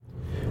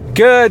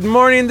Good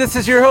morning, this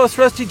is your host,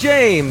 Rusty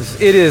James.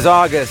 It is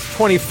August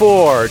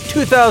 24,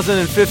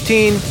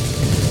 2015, and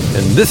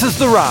this is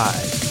The Ride.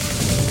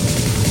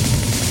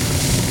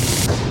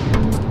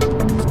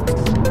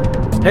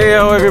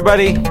 Hey-o,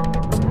 everybody.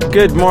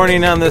 Good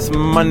morning on this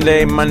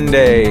Monday.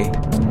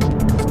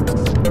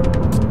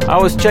 I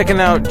was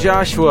checking out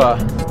Judges,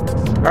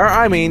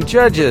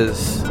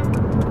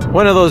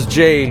 one of those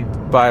J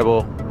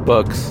Bible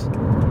books.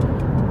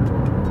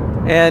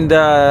 And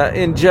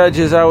in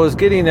Judges, I was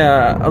getting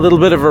a little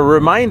bit of a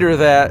reminder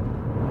that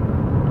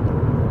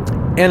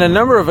in a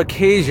number of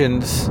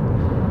occasions,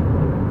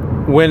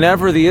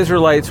 whenever the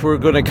Israelites were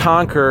going to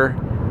conquer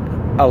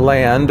a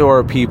land or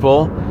a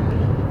people,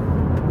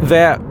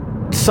 that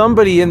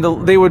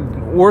they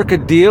would work a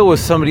deal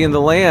with somebody in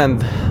the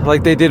land,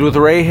 like they did with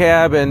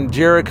Rahab and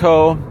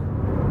Jericho.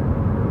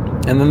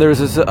 And then there's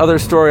this other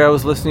story I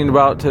was listening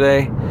about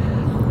today,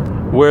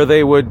 where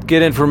they would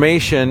get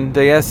information.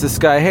 They asked this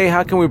guy, hey,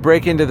 how can we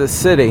break into the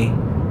city?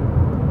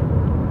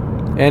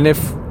 And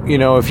if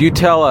you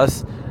tell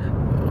us,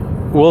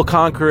 we'll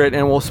conquer it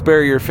and we'll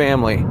spare your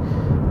family.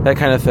 That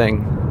kind of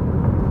thing.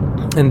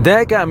 And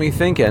that got me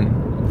thinking,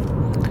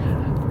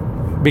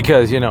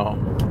 because,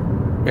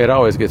 it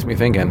always gets me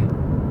thinking,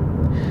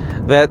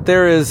 that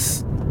there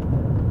is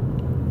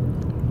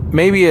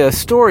maybe a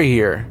story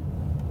here.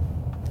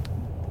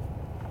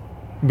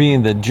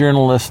 Being the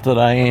journalist that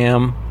I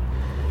am.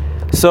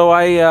 So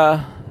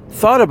I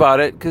thought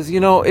about it because,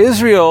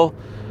 Israel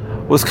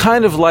was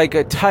kind of like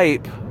a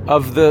type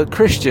of the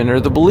Christian or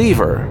the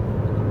believer.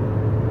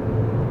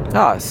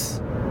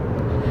 Us.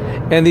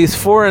 And these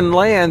foreign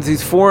lands,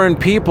 these foreign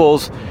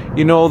peoples,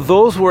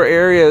 those were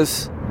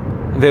areas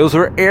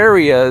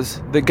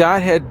that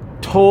God had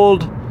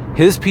told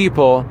his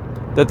people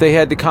that they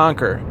had to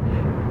conquer.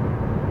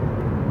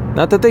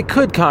 Not that they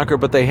could conquer,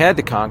 but they had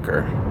to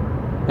conquer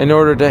in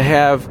order to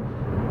have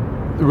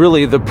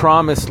really the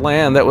promised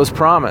land that was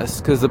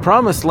promised. Because the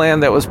promised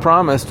land that was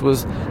promised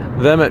was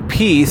them at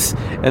peace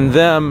and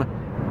them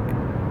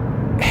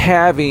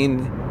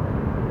having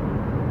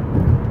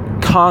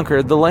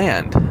conquered the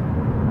land.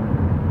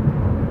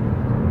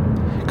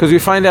 Because we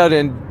find out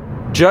in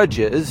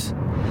Judges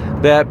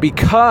that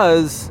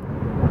because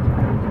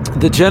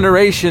the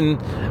generation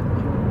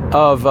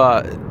of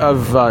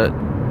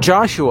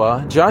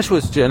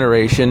Joshua's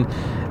generation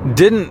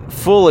didn't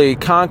fully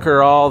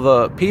conquer all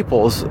the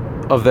peoples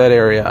of that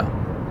area.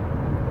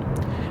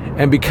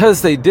 And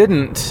because they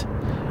didn't,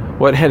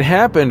 what had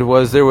happened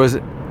was there was,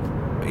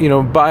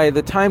 by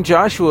the time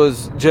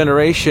Joshua's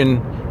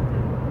generation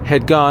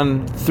had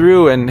gone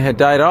through and had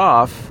died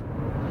off,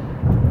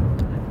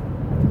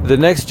 the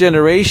next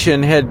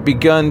generation had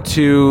begun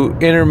to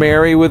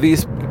intermarry with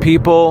these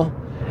people,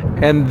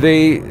 and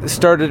they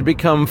started to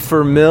become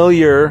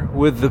familiar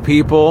with the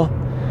people.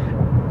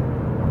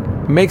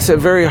 It makes it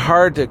very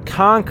hard to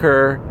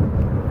conquer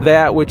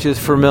that which is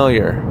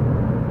familiar.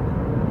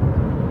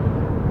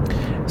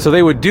 So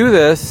they would do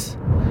this,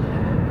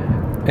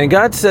 and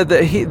God said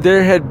that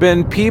there had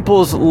been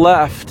peoples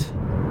left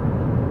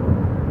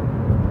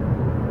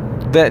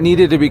that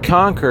needed to be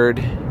conquered,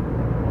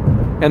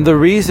 and the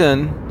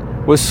reason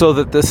was so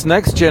that this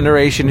next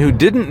generation who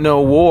didn't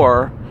know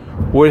war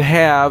would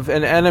have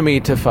an enemy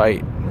to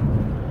fight.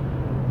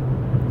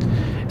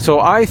 So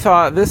I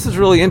thought this is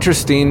really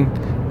interesting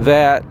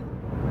that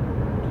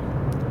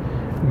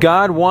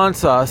God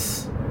wants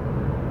us.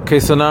 Okay,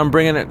 so now I'm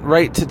bringing it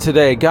right to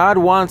today. God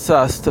wants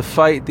us to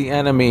fight the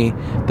enemy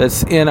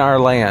that's in our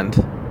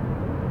land.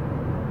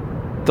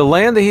 The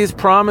land that He's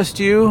promised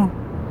you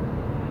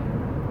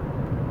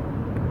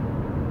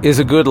is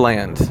a good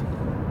land.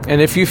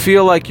 And if you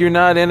feel like you're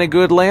not in a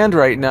good land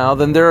right now,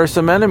 then there are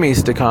some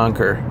enemies to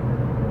conquer.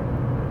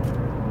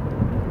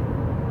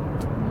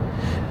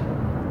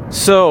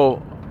 So,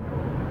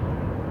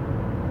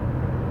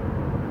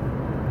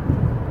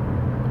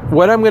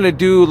 what I'm going to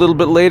do a little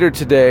bit later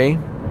today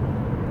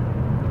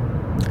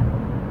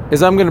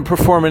is I'm going to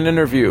perform an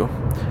interview.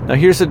 Now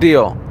here's the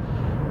deal.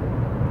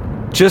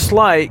 Just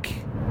like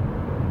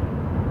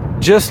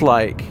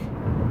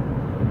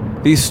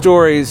these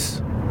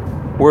stories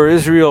where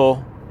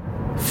Israel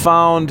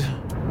found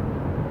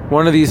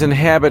one of these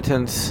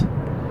inhabitants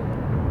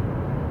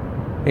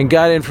and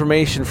got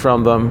information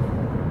from them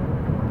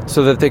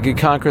so that they could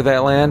conquer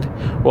that land.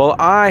 Well,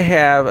 I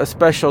have a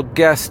special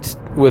guest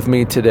with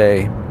me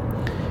today.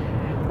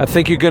 I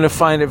think you're going to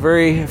find it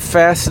very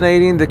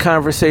fascinating, the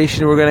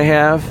conversation we're going to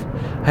have.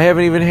 I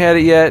haven't even had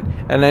it yet,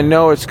 and I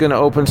know it's going to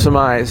open some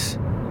eyes.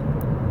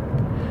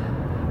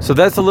 So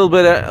that's a little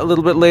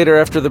bit later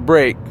after the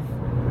break,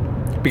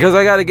 because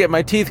I got to get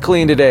my teeth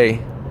cleaned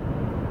today.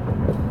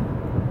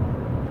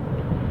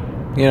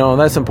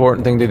 That's an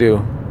important thing to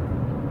do.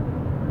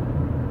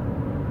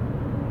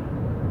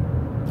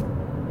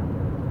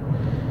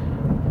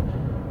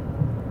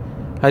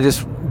 I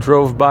just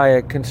drove by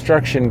a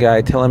construction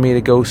guy telling me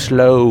to go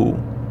slow.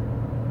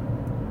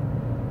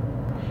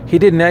 He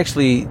didn't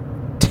actually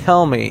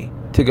tell me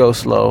to go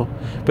slow,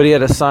 but he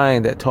had a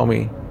sign that told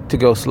me to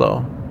go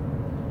slow.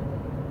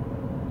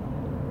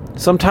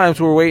 Sometimes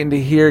we're waiting to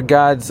hear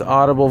God's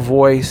audible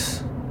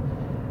voice,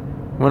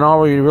 when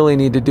all we really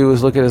need to do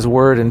is look at His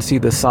Word and see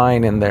the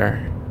sign in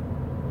there.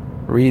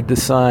 Read the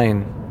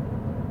sign.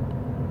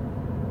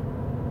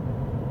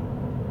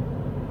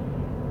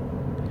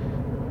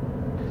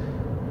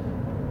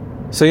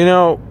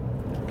 So,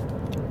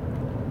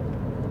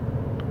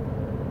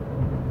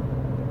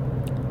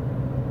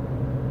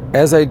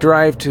 as I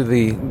drive to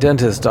the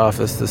dentist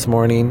office this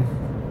morning,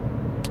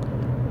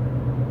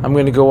 I'm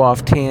going to go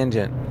off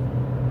tangent.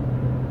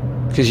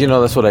 Because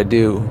that's what I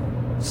do.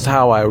 It's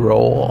how I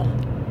roll.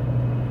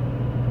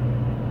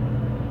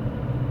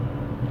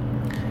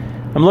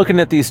 I'm looking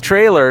at these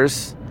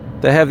trailers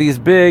that have these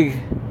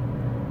big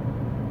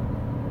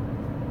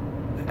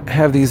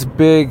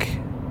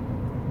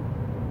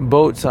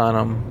boats on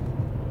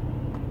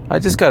them. I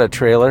just got a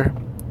trailer.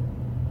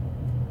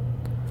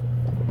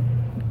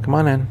 Come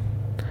on in.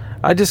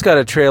 I just got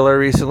a trailer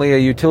recently, a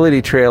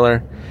utility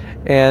trailer.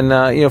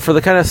 And, for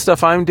the kind of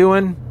stuff I'm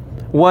doing,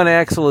 one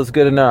axle is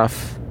good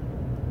enough.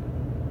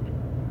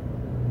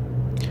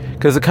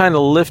 Because the kind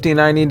of lifting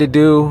I need to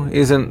do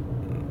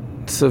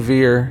isn't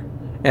severe.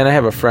 And I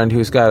have a friend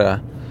who's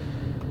got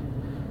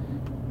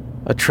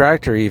a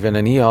tractor even,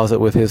 and he hauls it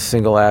with his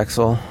single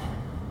axle.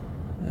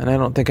 And I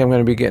don't think I'm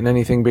going to be getting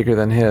anything bigger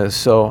than his.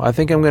 So I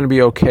think I'm going to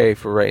be okay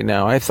for right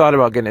now. I thought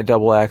about getting a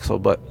double axle,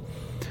 but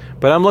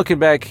I'm looking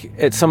back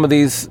at some of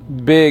these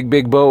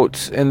big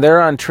boats, and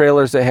they're on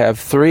trailers that have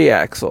 3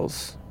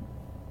 axles.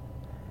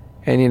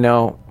 And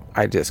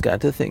I just got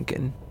to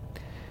thinking,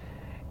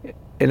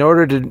 in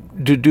order to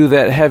do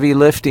that heavy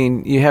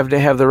lifting, you have to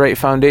have the right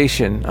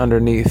foundation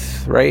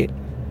underneath, right?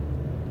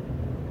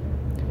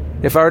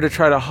 If I were to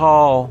try to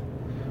haul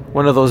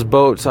one of those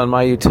boats on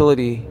my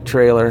utility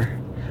trailer,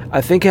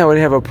 I think I would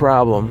have a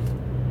problem.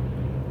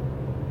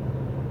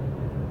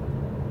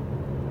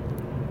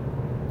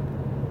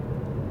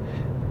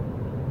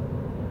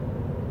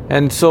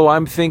 And so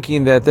I'm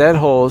thinking that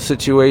whole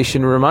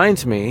situation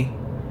reminds me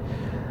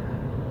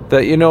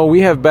that,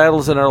 we have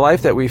battles in our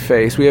life that we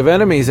face. We have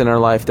enemies in our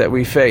life that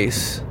we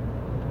face.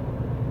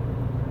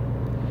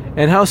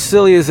 And how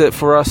silly is it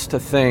for us to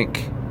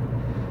think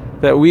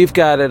that we've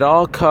got it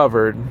all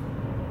covered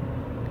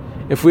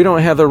if we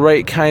don't have the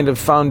right kind of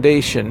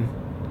foundation?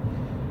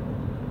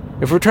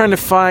 If we're trying to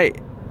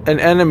fight an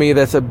enemy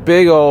that's a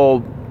big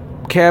old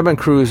cabin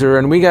cruiser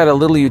and we got a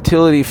little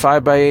utility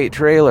 5x8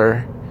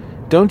 trailer,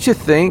 don't you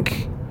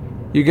think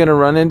you're going to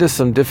run into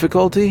some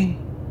difficulty?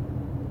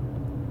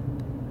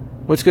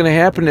 What's going to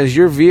happen is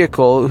your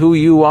vehicle, who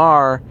you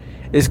are,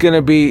 is going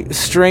to be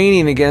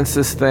straining against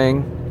this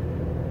thing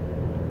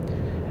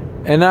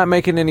and not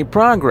making any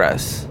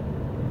progress.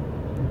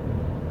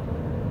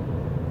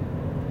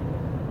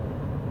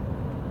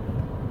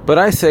 But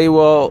I say,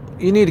 well,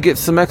 you need to get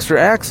some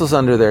extra axles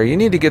under there. You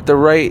need to get the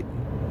right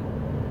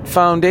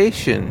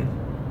foundation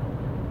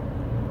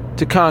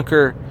to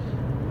conquer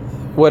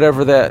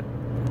whatever that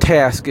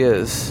task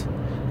is.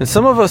 And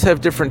some of us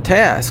have different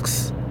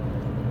tasks.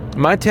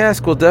 My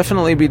task will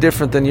definitely be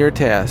different than your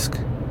task.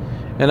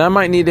 And I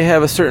might need to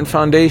have a certain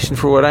foundation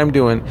for what I'm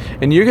doing.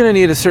 And you're going to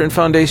need a certain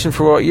foundation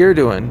for what you're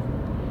doing.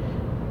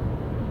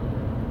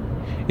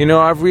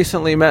 I've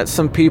recently met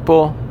some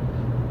people,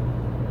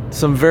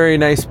 some very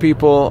nice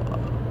people,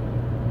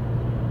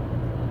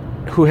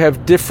 who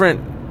have different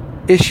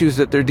issues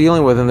that they're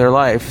dealing with in their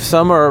life.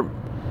 Some are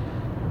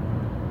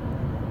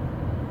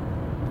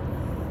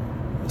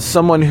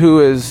someone who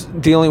is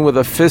dealing with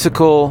a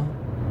physical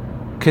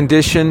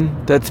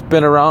condition that's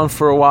been around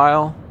for a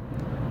while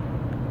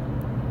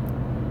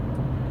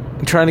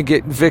and trying to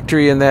get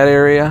victory in that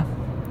area.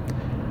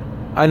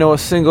 I know a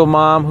single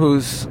mom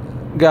who's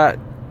got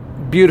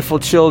beautiful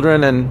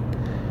children and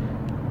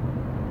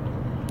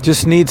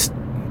just needs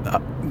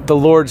the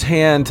Lord's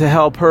hand to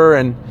help her,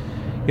 and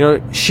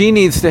she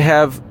needs to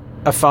have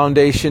a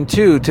foundation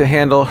too to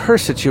handle her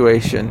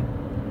situation.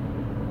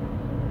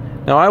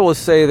 Now I will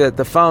say that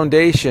the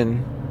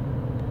foundation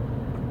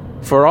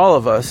for all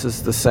of us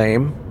is the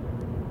same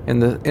in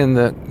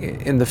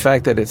the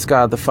fact that it's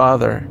God the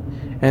Father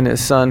and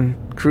His Son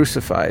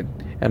crucified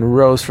and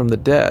rose from the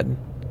dead.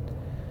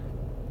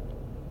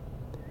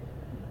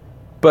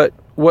 But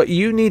what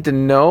you need to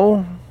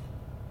know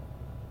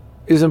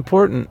is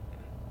important.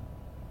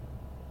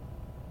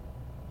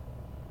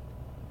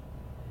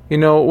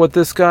 What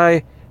this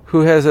guy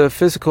who has a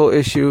physical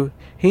issue,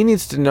 he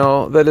needs to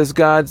know that as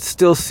God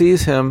still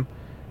sees him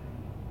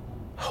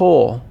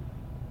whole,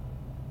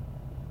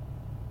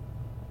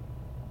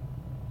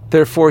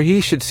 therefore he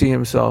should see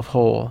himself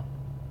whole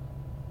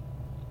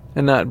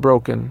and not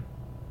broken.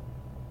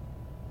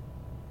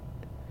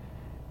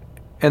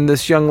 And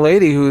this young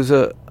lady who's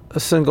a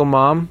single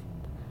mom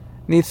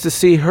needs to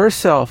see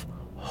herself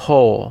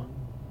whole.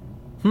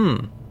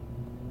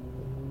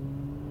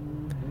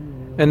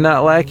 And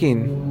not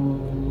lacking,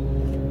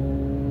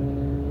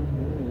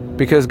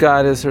 because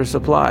God is her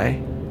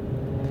supply.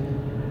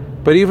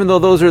 But even though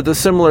those are the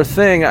similar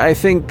thing, I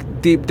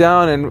think deep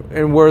down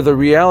and where the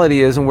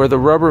reality is and where the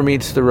rubber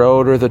meets the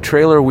road or the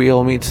trailer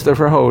wheel meets the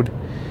road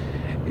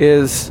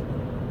is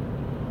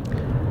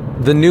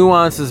the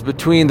nuances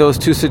between those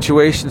two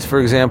situations, for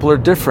example, are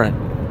different.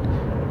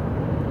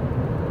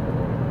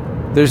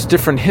 There's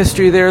different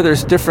history there.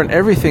 There's different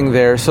everything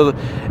there. So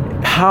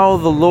how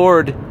the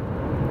Lord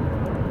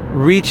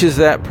reaches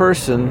that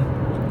person's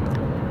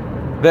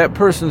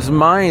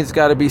mind's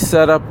got to be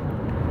set up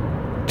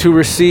to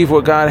receive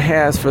what God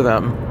has for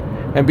them.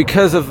 And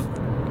because of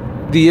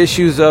the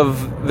issues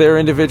of their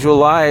individual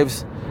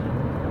lives,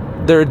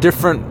 there are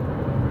different,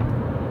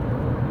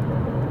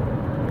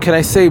 can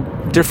I say,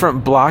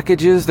 different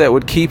blockages that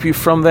would keep you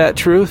from that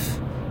truth?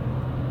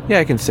 Yeah,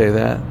 I can say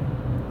that.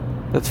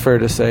 That's fair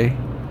to say.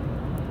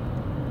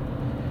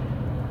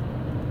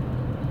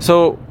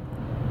 So,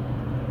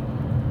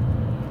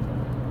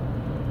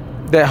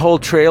 that whole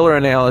trailer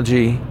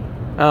analogy,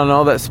 I don't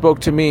know, that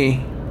spoke to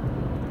me.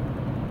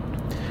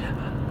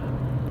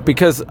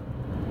 Because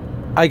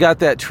I got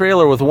that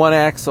trailer with one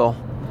axle,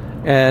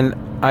 and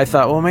I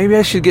thought, well, maybe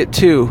I should get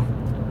two.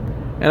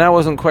 And I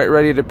wasn't quite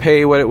ready to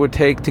pay what it would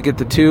take to get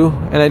the two,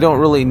 and I don't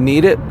really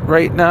need it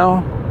right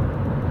now.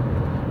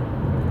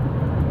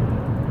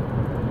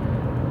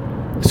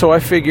 So I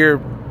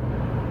figure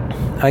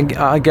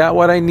I got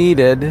what I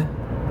needed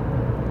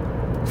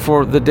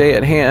for the day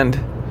at hand.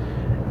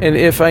 And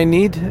if I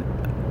need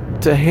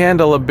to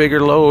handle a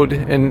bigger load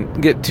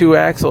and get two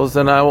axles,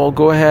 then I will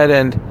go ahead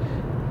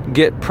and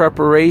get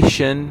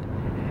preparation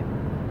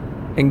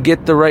and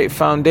get the right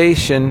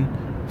foundation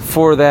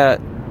for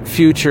that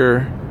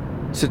future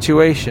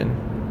situation.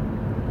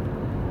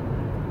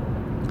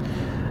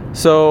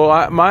 So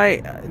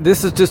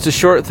this is just a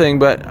short thing,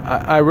 but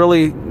I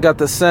really got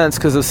the sense,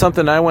 because of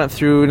something I went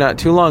through not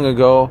too long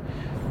ago,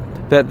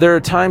 that there are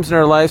times in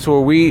our lives where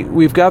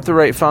we've got the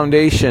right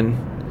foundation,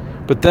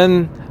 but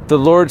then the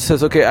Lord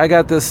says, okay, I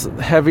got this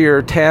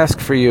heavier task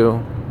for you.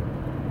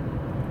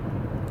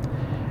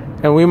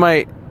 And we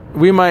might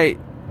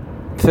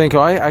think,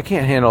 oh, I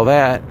can't handle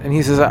that. And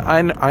he says,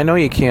 I know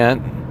you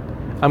can't.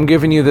 I'm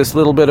giving you this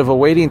little bit of a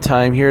waiting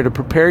time here to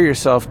prepare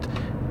yourself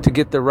to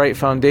get the right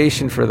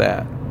foundation for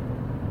that.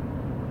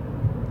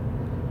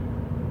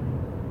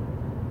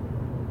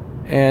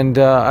 And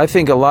I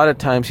think a lot of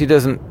times he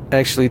doesn't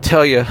actually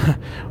tell you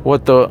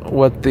what that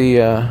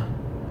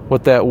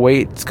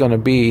weight's going to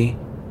be.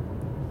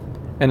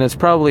 And it's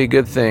probably a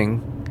good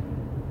thing.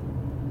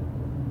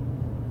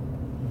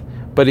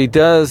 But he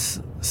does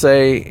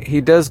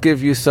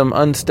give you some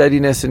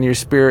unsteadiness in your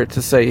spirit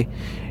to say,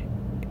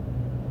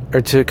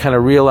 or to kind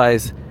of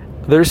realize,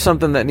 there's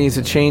something that needs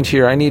to change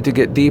here. I need to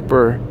get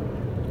deeper.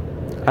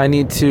 I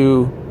need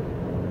to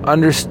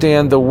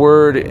understand the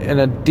word in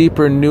a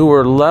deeper,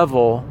 newer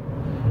level,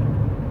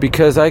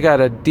 because I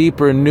got a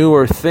deeper,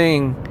 newer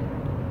thing,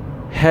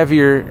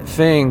 heavier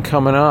thing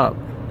coming up.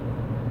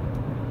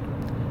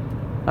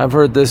 I've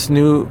heard this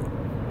new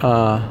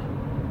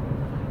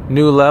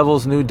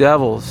levels, new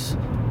devils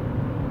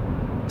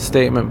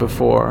statement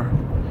before.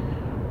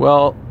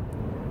 Well,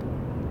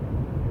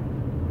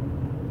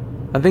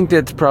 I think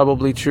that's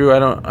probably true. I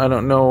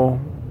don't know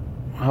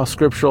how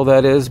scriptural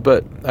that is,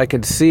 but I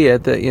could see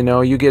it, that,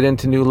 you get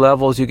into new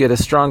levels, you get a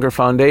stronger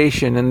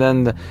foundation, and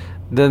then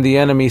the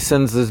enemy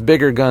sends his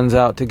bigger guns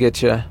out to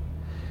get you.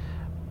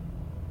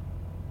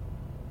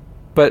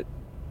 But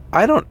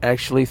I don't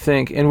actually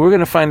think, and we're going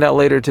to find out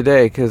later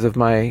today because of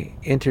my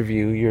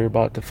interview, you're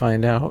about to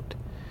find out.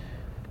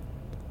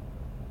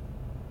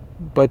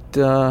 But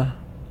I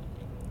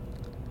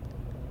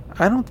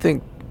don't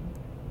think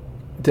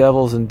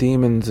devils and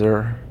demons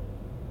are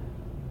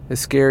as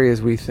scary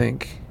as we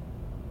think.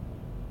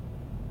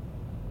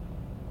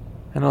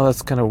 I know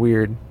that's kind of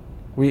weird.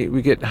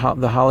 We get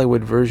the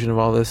Hollywood version of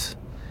all this.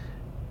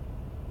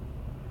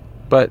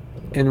 But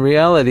in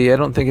reality, I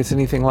don't think it's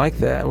anything like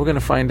that. We're going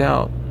to find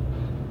out.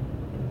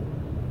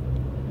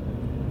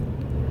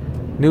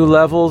 New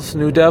levels,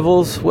 new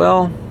devils.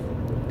 Well,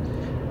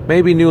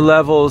 maybe new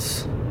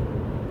levels,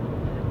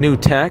 new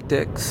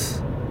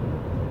tactics.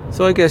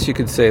 So I guess you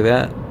could say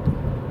that.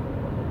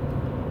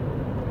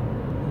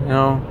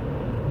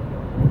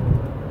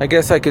 I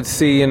guess I could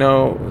see,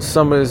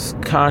 someone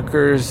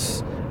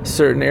conquers a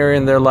certain area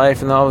in their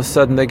life, and all of a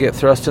sudden they get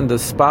thrust into the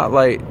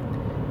spotlight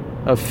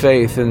of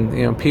faith,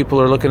 and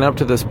people are looking up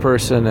to this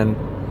person, and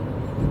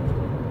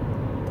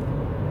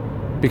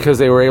because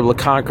they were able to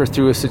conquer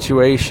through a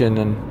situation,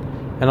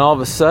 and all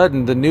of a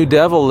sudden the new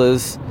devil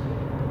is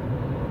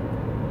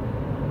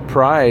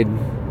pride.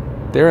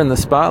 They're in the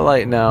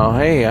spotlight now.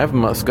 Hey, I've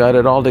must got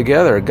it all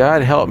together.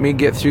 God help me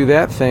get through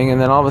that thing. And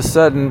then all of a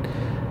sudden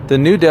the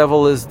new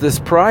devil is this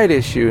pride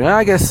issue.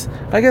 I guess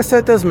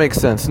that does make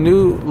sense.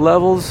 New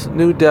levels,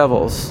 new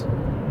devils.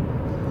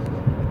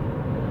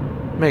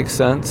 Makes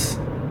sense.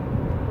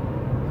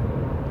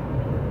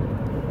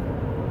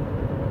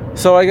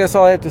 So I guess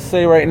all I have to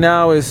say right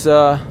now is,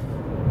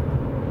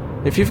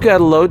 if you've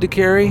got a load to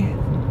carry,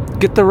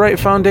 get the right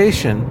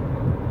foundation.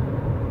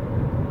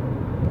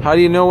 How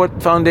do you know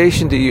what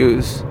foundation to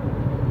use?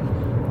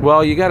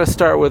 Well, you got to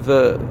start with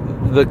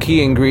the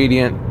key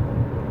ingredient.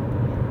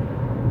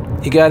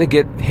 You got to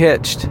get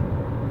hitched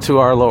to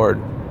our Lord.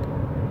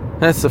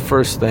 That's the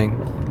first thing.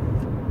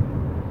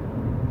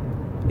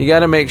 You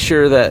got to make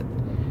sure that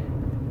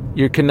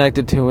you're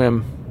connected to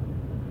him.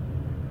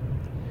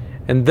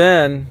 And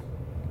then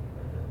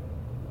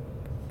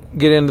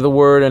get into the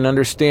Word and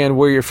understand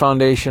where your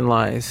foundation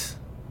lies.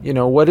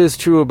 What is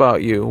true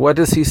about you? What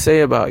does he say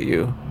about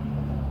you?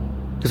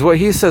 Because what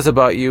he says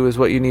about you is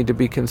what you need to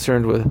be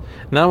concerned with.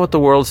 Not what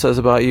the world says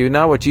about you,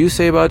 not what you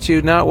say about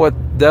you, not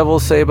what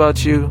devils say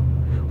about you.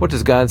 What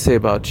does God say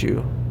about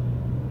you?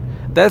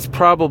 That's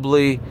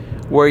probably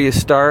where you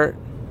start.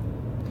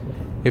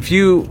 If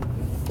you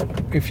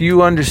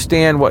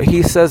understand what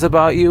he says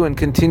about you and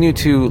continue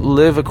to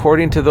live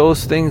according to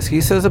those things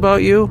he says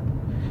about you,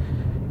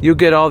 you'll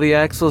get all the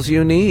axles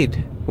you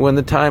need when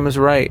the time is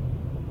right.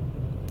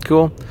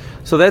 Cool?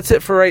 So that's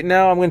it for right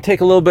now. I'm going to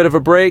take a little bit of a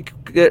break,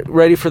 get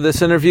ready for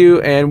this interview,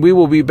 and we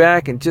will be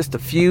back in just a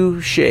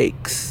few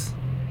shakes.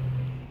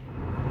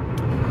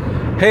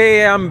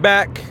 Hey, I'm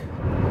back.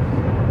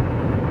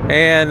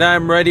 And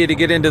I'm ready to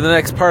get into the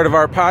next part of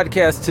our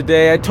podcast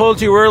today. I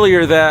told you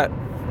earlier that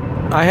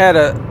I had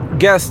a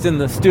guest in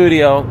the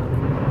studio,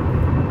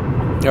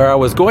 or I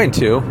was going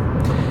to,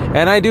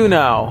 and I do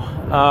now.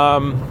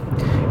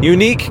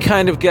 Unique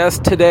kind of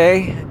guest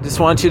today. Just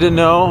want you to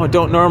know, I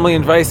don't normally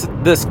invite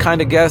this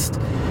kind of guest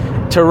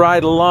to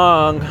ride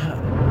along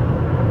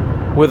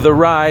with the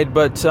ride,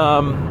 but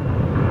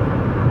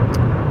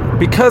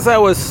because I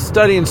was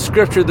studying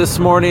scripture this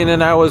morning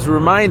and I was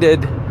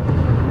reminded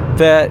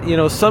that,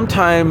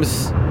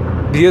 sometimes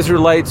the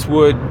Israelites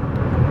would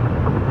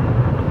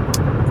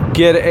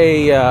get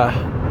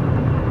a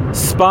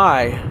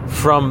spy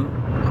from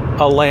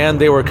a land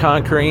they were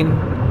conquering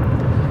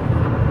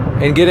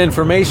and get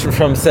information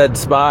from said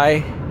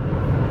spy.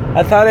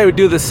 I thought I would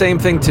do the same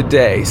thing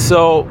today.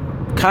 So,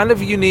 kind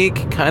of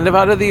unique, kind of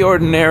out of the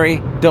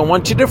ordinary. Don't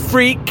want you to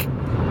freak.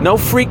 No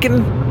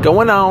freaking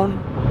going on.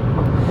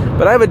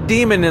 But I have a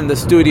demon in the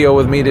studio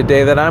with me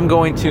today that I'm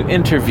going to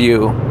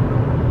interview.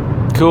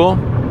 Cool?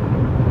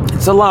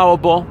 It's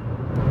allowable.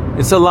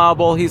 It's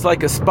allowable. He's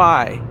like a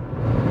spy.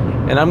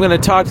 And I'm going to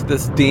talk to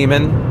this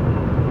demon.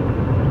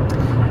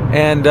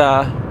 And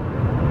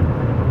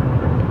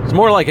it's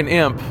more like an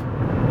imp.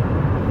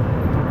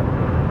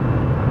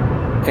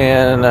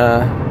 And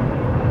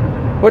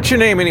what's your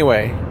name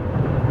anyway?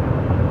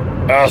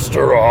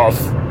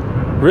 Astaroth.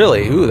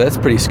 Really? Ooh, that's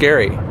pretty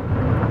scary.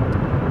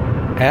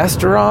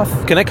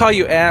 Astaroth? Can I call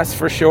you Ass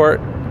for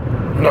short?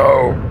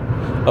 No.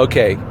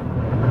 Okay.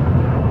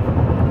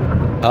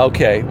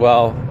 Okay,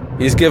 well,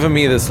 he's giving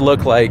me this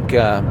look like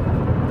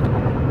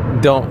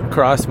don't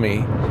cross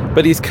me.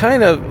 But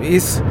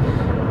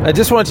I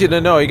just want you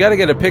to know, you got to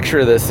get a picture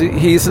of this.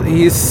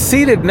 He's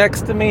seated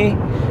next to me,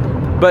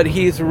 but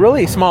he's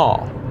really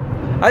small.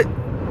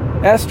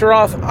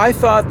 Astaroth, I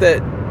thought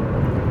that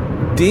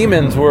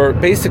demons were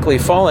basically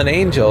fallen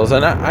angels,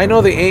 and I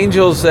know the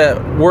angels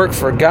that work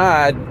for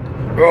God.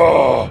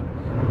 Oh.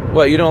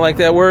 What, you don't like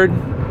that word?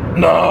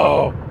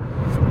 No.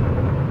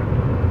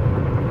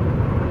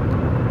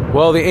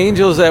 Well, the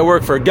angels that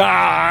work for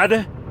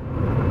God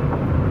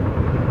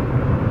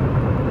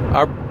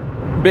are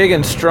big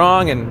and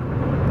strong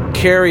and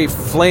carry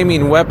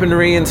flaming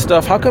weaponry and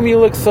stuff. How come you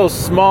look so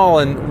small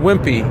and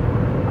wimpy?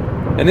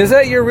 And is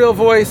that your real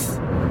voice?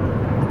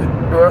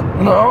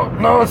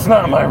 No, it's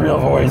not my real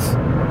voice.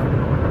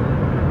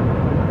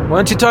 Why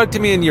don't you talk to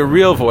me in your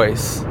real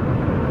voice?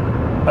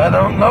 I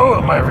don't know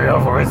what my real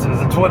voice is.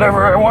 It's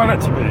whatever I want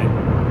it to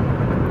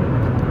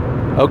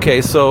be.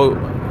 Okay, so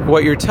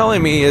what you're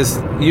telling me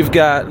is you've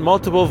got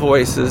multiple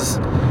voices,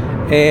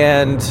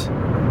 and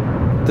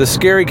the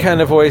scary kind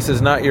of voice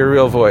is not your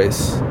real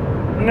voice.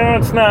 No,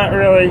 it's not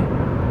really.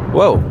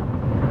 Whoa.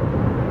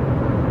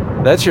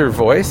 That's your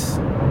voice?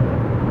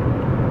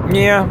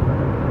 Yeah.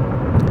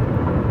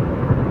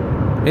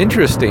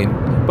 Interesting.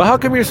 But how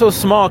come you're so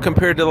small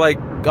compared to like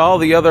all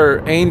the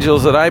other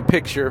angels that I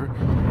picture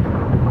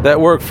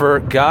that work for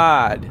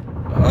God?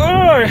 Oh,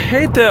 I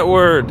hate that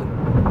word.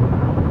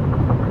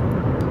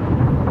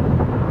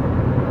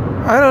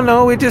 I don't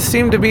know, we just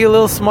seem to be a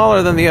little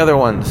smaller than the other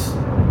ones.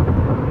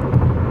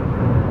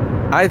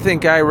 I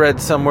think I read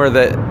somewhere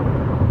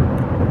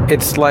that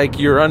it's like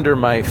you're under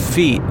my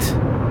feet.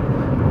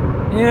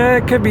 Yeah,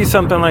 it could be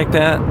something like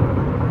that.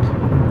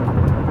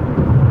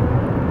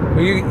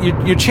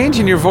 You're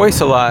changing your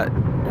voice a lot.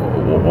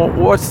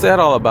 What's that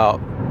all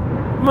about?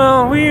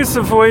 Well, we use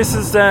the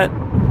voices that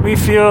we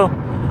feel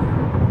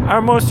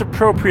are most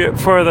appropriate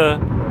for the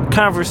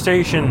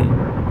conversation.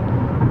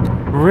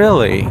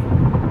 Really?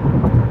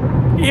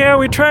 Yeah,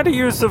 we try to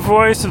use the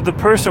voice of the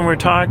person we're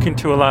talking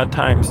to a lot of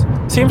times.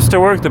 Seems to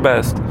work the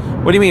best.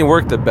 What do you mean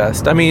work the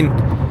best? I mean,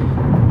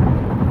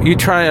 you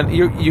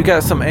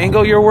got some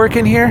angle you're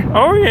working here?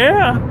 Oh,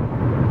 yeah.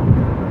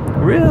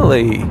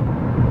 Really?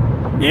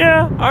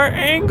 Yeah, our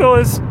angle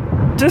is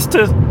just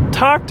to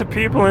talk to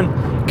people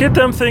and get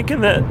them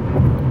thinking that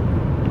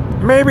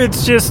maybe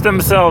it's just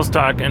themselves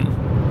talking.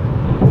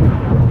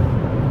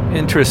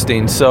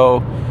 Interesting. So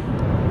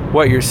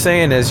what you're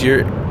saying is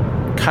you're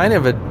kind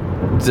of a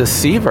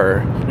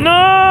deceiver.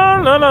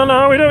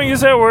 No, we don't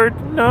use that word.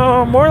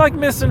 No, more like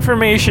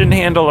misinformation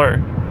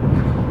handler.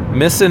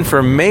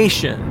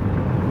 Misinformation.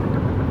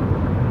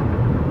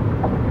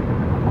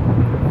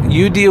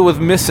 You deal with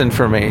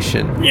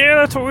misinformation. Yeah,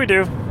 that's what we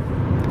do.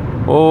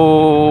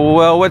 Oh,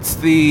 well, what's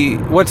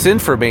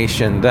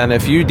information then?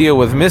 If you deal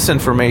with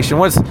misinformation,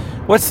 what's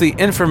the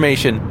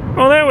information?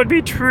 Well, that would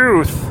be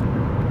truth.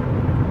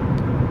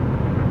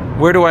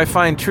 Where do I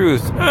find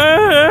truth?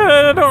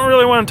 I don't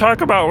really want to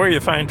talk about where you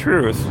find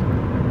truth.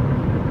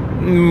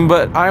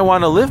 But I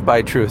want to live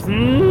by truth.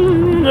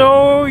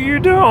 No, you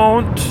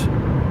don't.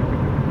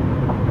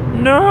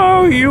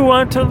 No, you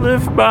want to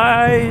live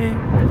by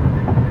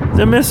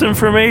the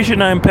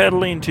misinformation I'm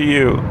peddling to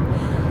you.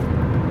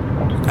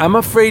 I'm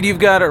afraid you've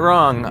got it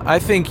wrong. I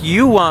think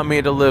you want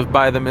me to live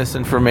by the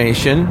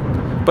misinformation,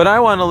 but I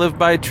want to live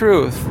by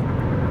truth.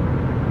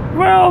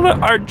 Well,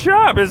 our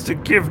job is to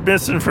give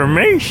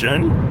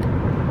misinformation.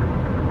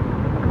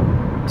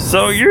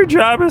 So your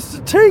job is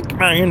to take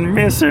my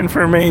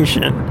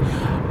misinformation.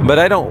 But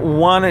I don't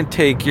want to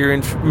take your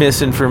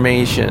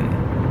misinformation.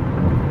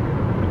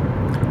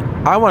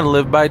 I want to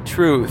live by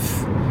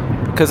truth.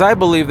 Because I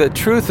believe that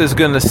truth is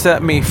going to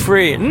set me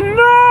free.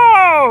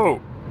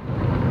 No!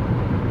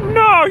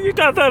 No, you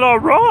got that all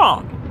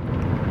wrong.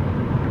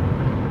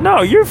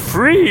 No, you're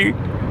free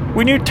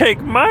when you take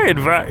my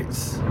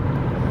advice.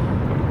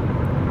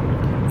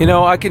 You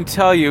know, I can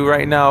tell you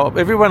right now,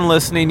 everyone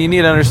listening, you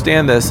need to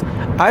understand this.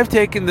 I've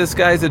taken this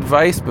guy's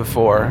advice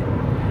before,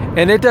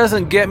 and it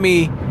doesn't get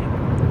me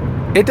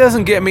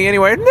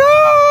anywhere.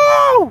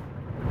 No!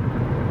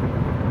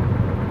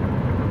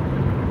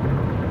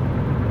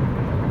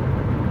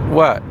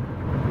 What?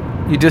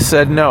 You just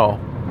said no.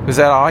 Is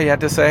that all you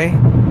had to say?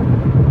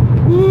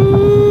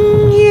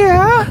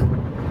 Yeah.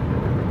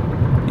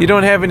 You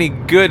don't have any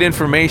good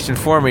information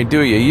for me,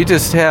 do you? You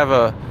just have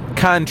a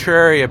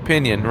contrary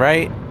opinion,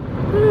 right?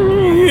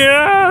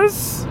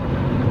 Yes.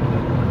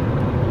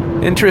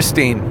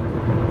 Interesting.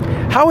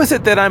 How is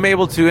it that I'm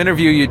able to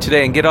interview you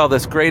today and get all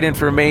this great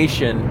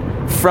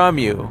information from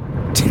you?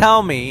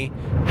 Tell me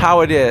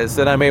how it is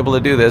that I'm able to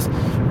do this.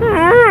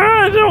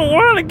 I don't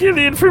want to give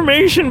the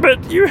information,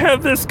 but you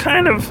have this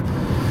kind of,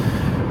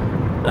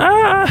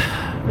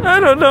 I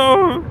don't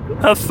know,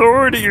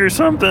 authority or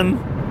something.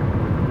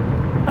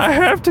 I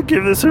have to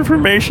give this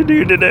information to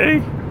you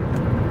today.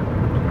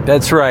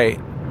 That's right.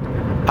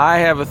 I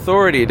have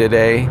authority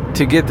today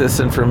to get this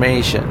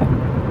information.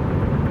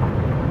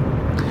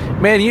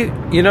 Man,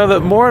 you know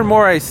that more and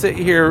more I sit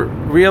here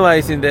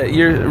realizing that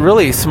you're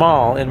really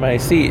small in my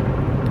seat.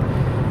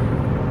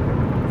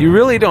 You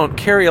really don't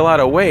carry a lot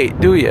of weight,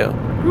 do you?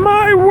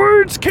 My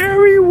words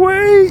carry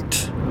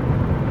weight.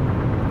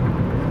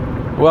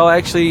 Well,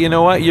 actually, you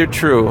know what? You're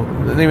true.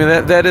 I mean,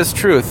 that is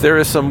truth. There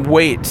is some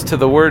weight to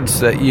the words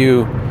that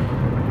you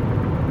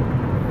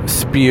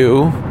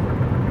spew.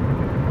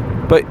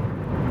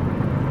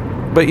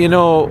 But you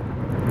know,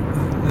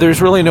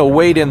 there's really no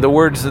weight in the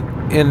words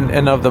in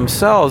and of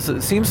themselves.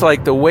 It seems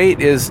like the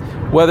weight is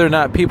whether or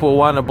not people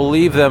want to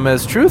believe them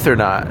as truth or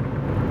not.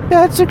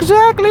 That's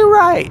exactly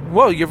right.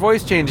 Whoa, your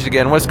voice changed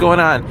again. What's going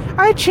on?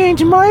 I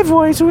change my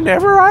voice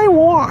whenever I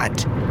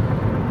want.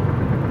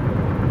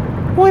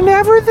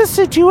 Whenever the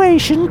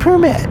situation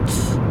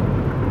permits.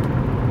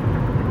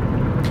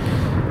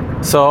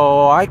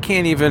 So I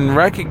can't even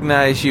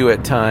recognize you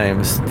at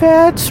times.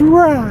 That's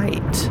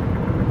right.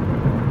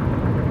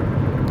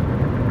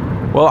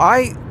 Well,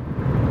 I'd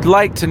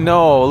like to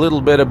know a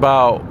little bit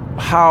about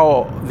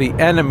how the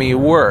enemy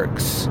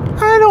works.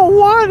 I don't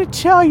want to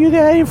tell you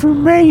that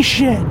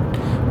information.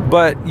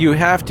 But you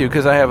have to,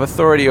 because I have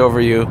authority over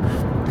you.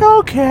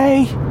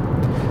 Okay.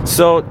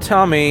 So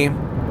tell me,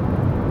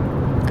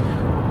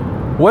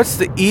 what's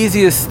the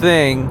easiest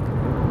thing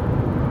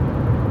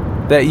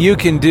that you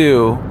can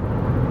do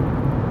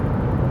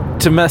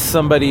to mess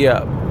somebody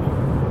up?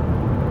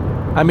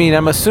 I mean,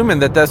 I'm assuming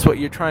that that's what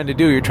you're trying to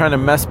do. You're trying to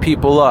mess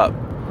people up.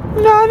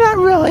 No, not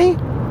really.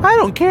 I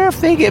don't care if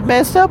they get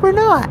messed up or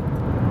not.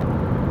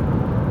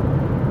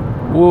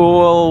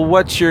 Well,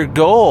 what's your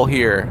goal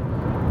here?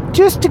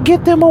 Just to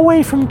get them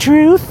away from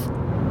truth.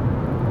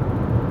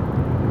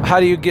 How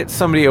do you get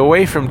somebody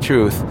away from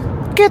truth?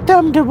 Get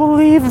them to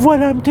believe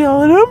what I'm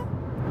telling them.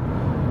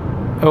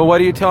 Oh, what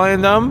are you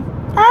telling them?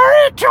 I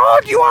already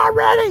told you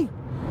already.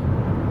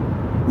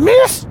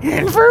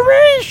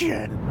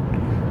 Misinformation.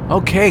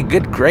 Okay,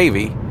 good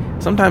gravy.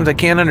 Sometimes I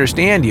can't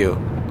understand you.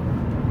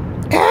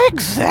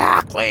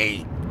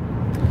 Exactly.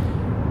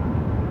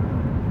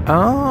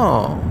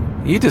 Oh,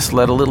 you just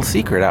let a little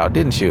secret out,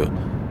 didn't you?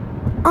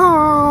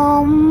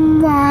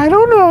 I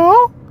don't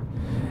know.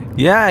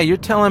 Yeah, you're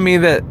telling me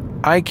that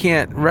I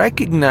can't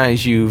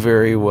recognize you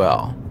very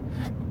well.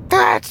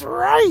 That's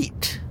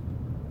right.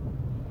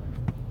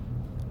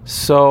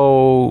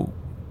 So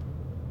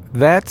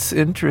that's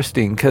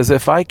interesting, because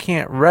if I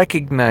can't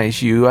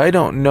recognize you, I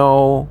don't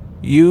know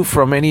you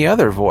from any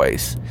other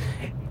voice.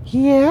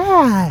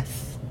 Yes.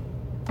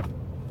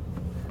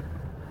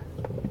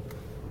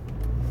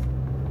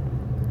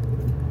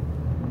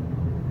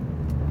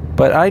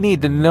 But I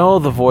need to know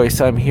the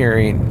voice I'm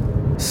hearing.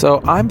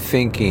 So I'm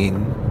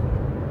thinking,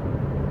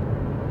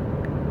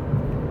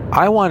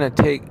 I want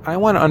to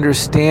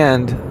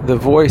understand the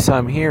voice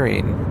I'm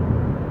hearing.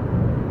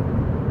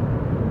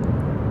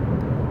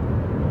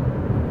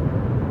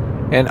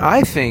 And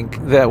I think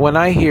that when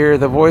I hear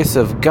the voice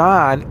of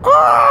God,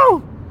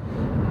 oh!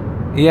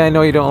 Yeah, I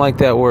know you don't like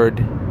that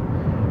word.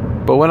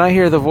 But when I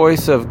hear the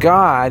voice of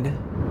God,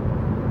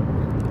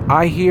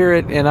 I hear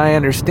it and I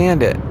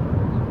understand it.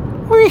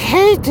 We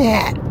hate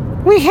that.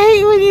 We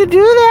hate when you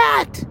do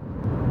that.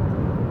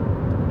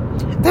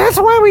 That's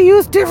why we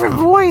use different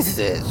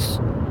voices.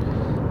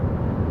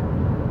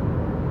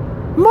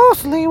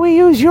 Mostly we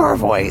use your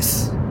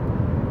voice.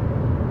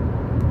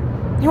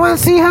 You want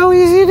to see how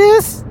easy it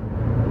is?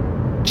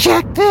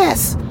 Check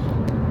this.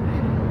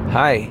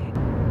 Hi.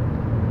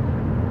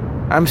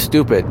 I'm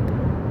stupid.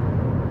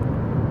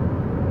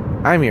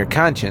 I'm your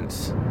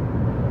conscience.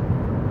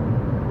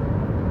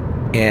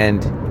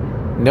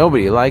 And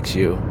nobody likes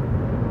you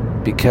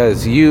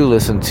because you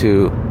listen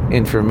to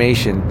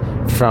information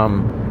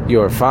from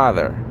your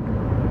father.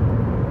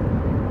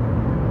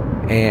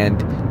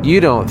 And you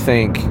don't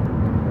think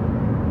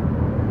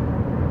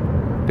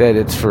that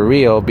it's for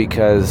real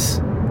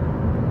because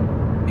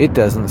it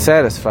doesn't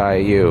satisfy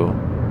you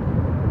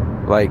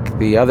like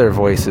the other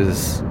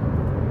voices.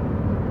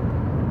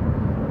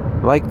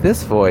 Like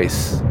this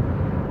voice.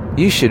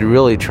 You should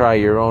really try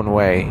your own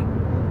way.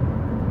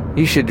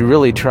 You should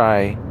really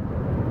try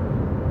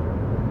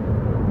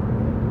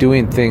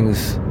doing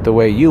things the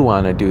way you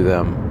want to do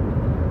them.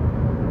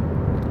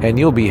 And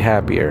you'll be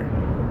happier.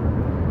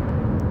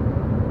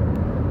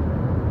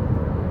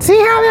 See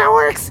how that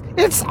works?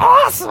 It's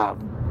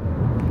awesome!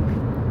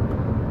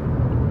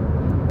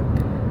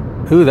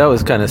 Ooh, that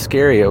was kind of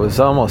scary. It was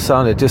almost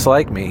sounded just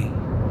like me.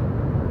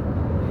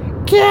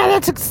 Yeah,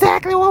 that's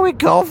exactly what we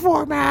go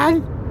for,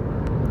 man.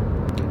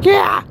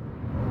 Yeah.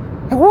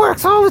 It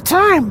works all the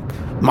time.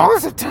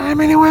 Most of the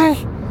time, anyway.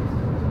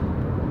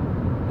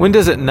 When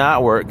does it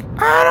not work?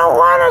 I don't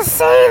want to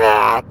say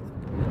that.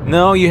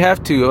 No, you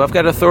have to. I've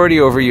got authority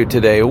over you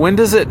today. When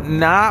does it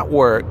not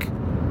work?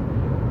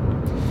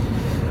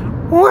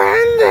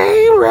 When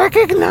they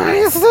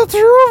recognize the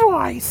true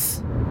voice.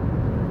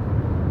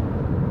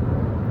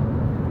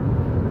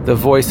 The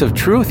voice of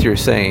truth, you're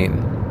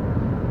saying.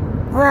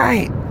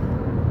 Right.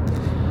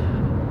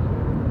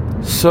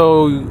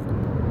 So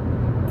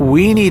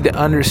we need to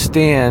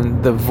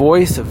understand the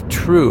voice of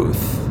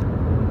truth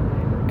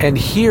and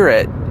hear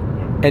it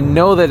and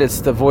know that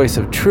it's the voice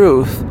of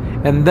truth,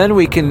 and then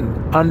we can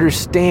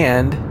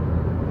understand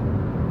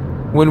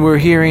when we're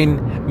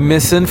hearing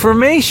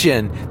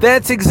misinformation.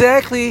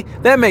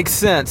 That makes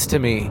sense to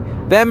me.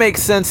 That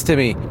makes sense to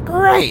me.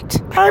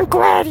 Great. I'm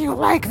glad you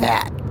like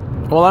that.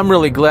 Well, I'm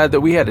really glad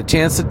that we had a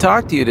chance to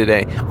talk to you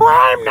today. Well,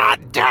 I'm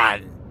not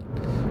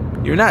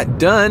done. You're not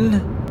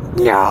done?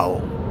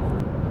 No.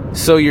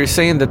 So you're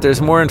saying that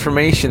there's more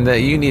information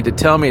that you need to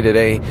tell me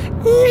today?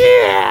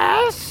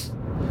 Yes.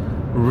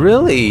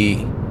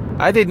 Really?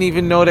 I didn't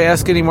even know to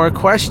ask any more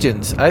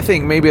questions. I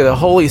think maybe the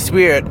Holy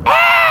Spirit...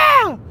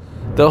 Ah!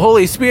 The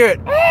Holy Spirit...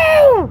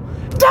 Oh!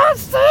 Don't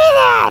say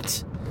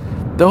that!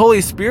 The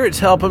Holy Spirit's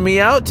helping me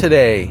out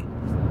today.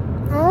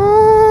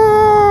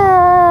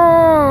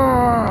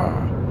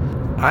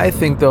 I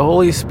think the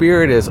Holy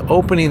Spirit is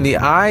opening the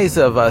eyes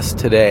of us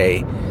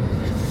today.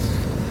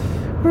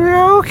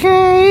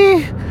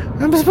 Okay.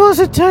 I'm supposed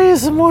to tell you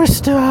some more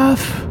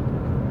stuff.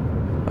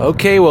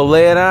 Okay, well,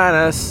 lay it on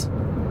us.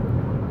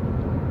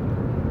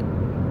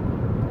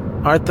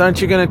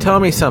 Aren't you going to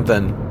tell me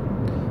something?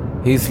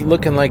 He's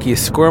looking like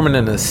he's squirming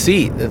in his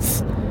seat.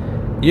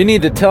 You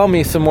need to tell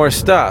me some more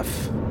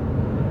stuff.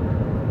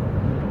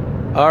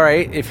 All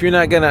right, if you're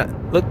not going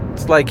to...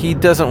 Looks like he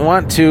doesn't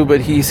want to,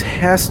 but he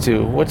has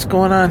to. What's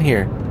going on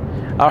here?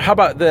 How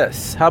about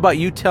this? How about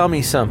you tell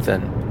me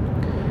something?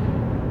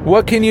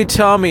 What can you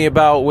tell me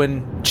about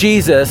when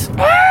Jesus...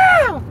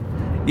 Oh!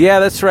 Yeah,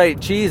 that's right,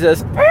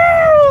 Jesus...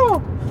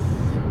 Oh!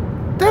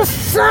 The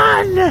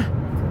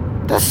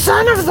Son! The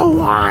Son of the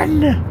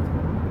One!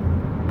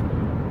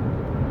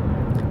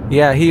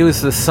 Yeah, he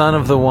was the Son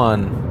of the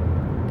One.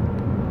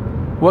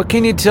 What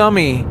can you tell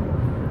me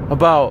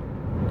about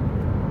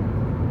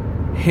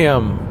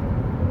him?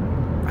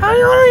 I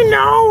only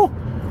know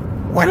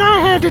when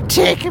I had to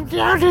take him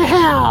down to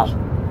hell.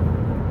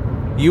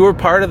 You were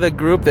part of the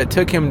group that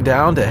took him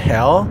down to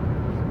hell?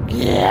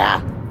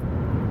 Yeah.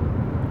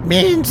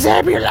 Me and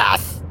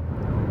Zebulath.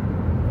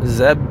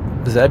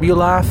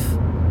 Zebulath?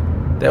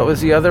 That was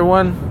the other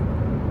one?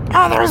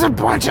 Oh, there's a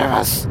bunch of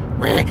us.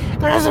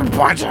 There's a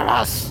bunch of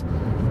us.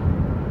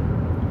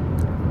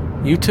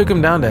 You took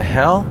him down to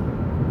hell?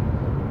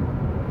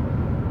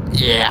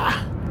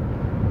 Yeah.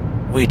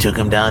 We took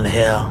him down to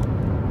hell.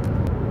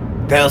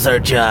 That was our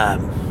job.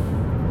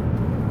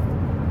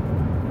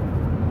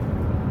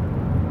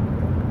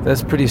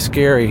 That's pretty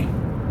scary.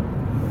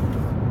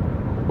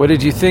 What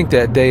did you think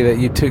that day that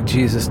you took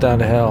Jesus down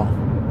to hell?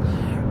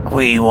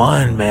 We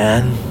won,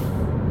 man.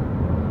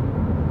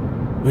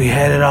 We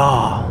had it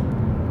all.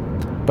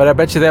 But I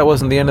bet you that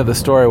wasn't the end of the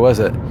story, was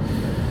it?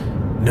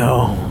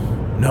 No,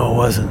 it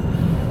wasn't.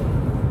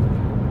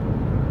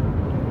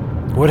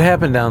 What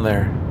happened down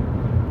there?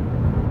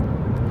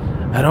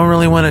 I don't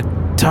really want to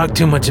talk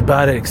too much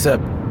about it,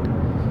 except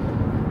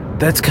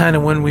that's kind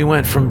of when we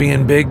went from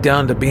being big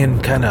down to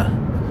being kind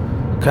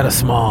of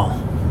small.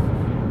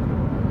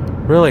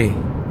 Really.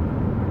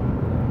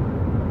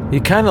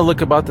 You kind of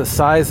look about the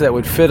size that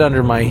would fit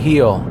under my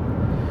heel.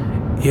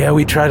 Yeah,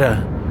 we try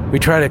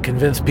to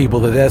convince people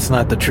that that's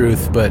not the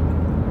truth, but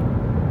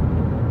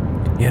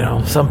you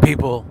know, some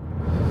people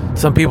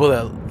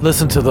that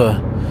listen to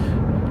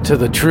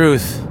the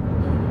truth,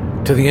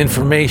 to the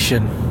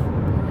information,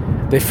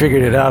 they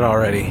figured it out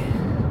already.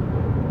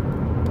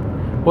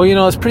 Well, you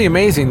know, it's pretty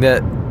amazing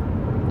that,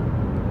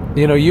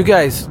 you know, you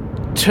guys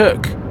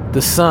took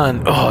the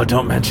son. Oh,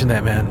 don't mention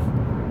that, man.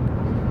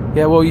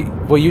 Yeah, well,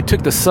 you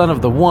took the son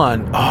of the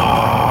one.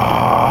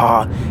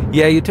 Oh,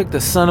 yeah, you took the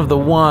son of the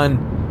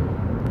one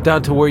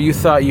down to where you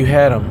thought you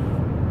had him.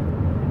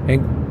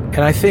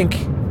 And I think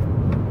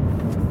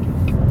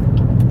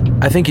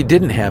you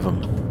didn't have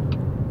him.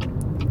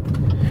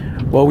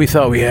 Well, we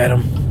thought we had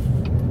him.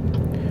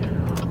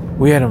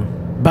 We had him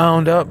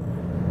bound up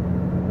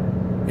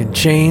in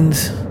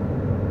chains.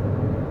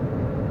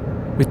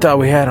 We thought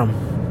we had him.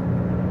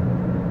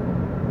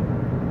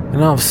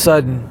 And all of a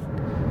sudden,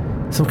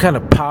 some kind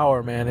of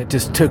power, man, it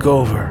just took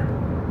over.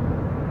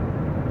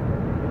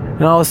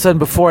 And all of a sudden,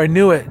 before I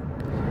knew it,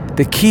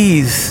 the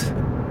keys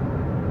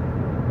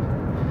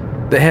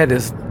that had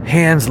his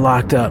hands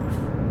locked up,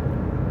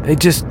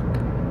 it's just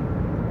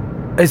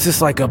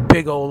like a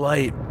big old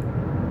light.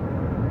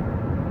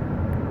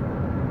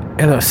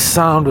 And the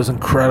sound was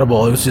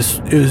incredible. It was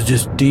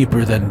just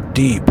deeper than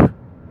deep.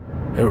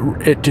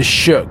 It just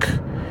shook.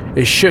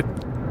 It shook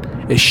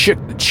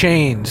the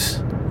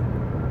chains.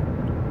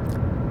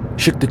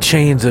 Shook the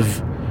chains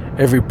of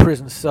every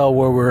prison cell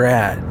where we're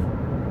at.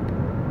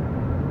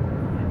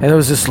 And it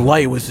was this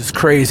light was just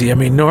crazy. I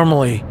mean,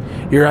 normally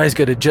your eyes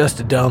get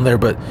adjusted down there,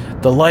 but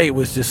the light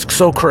was just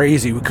so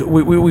crazy. We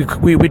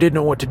didn't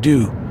know what to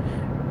do.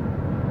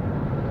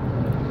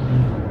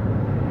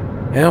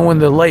 And when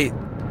the light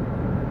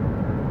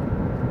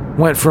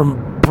went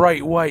from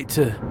bright white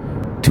to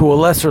a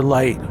lesser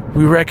light,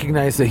 we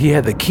recognized that he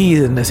had the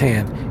keys in his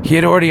hand. He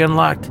had already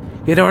unlocked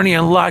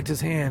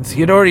his hands. He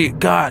had already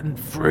gotten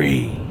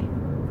free.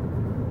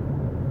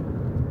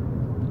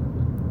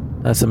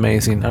 That's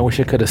amazing. I wish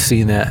I could have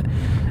seen that.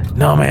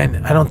 No,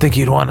 man, I don't think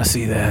you'd want to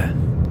see that.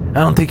 I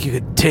don't think you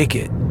could take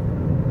it.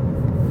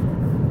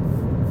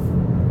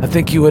 I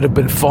think you would have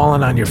been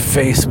falling on your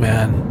face,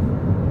 man.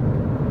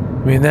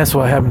 I mean, that's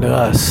what happened to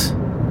us.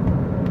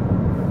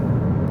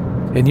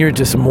 And you're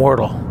just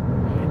immortal.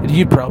 And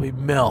you'd probably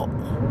melt.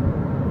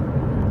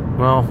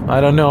 Well, I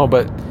don't know,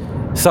 but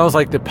sounds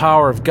like the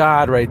power of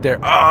God right there.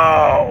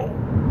 Oh,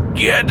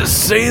 you had to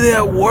say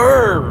that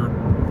word.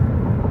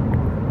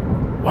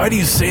 Why do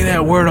you say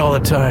that word all the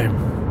time?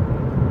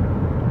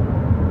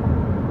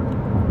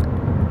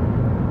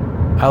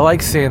 I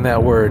like saying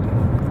that word,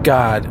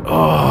 God. Oh,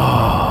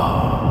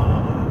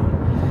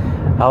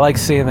 I like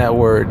saying that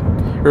word.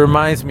 It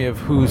reminds me of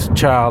whose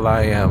child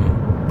I am.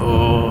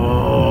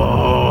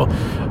 Oh,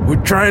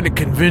 we're trying to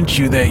convince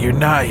you that you're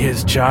not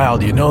his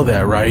child. You know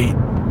that, right?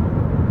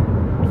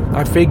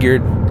 I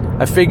figured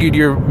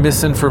you're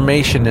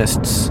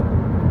misinformationists.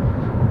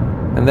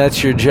 And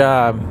that's your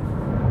job.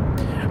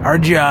 Our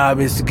job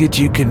is to get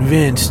you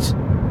convinced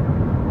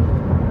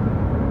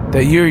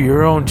that you're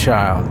your own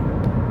child.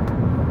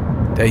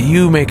 That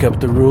you make up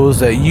the rules,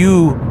 that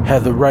you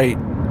have the right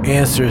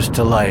answers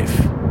to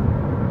life.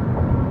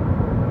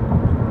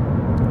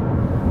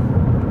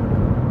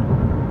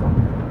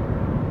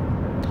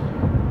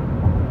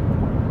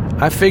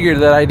 I figured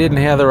that I didn't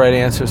have the right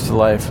answers to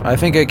life. I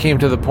think I came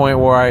to the point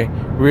where I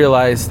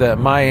realized that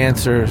my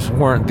answers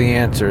weren't the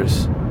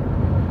answers.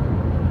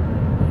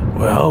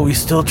 Well, we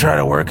still try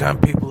to work on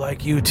people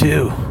like you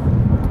too.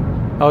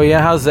 Oh yeah,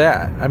 how's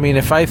that? I mean,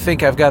 if I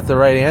think I've got the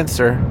right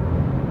answer,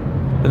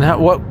 then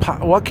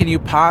what can you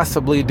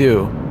possibly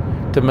do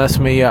to mess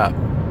me up,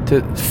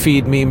 to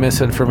feed me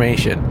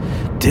misinformation?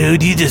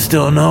 Dude, you just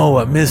don't know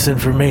what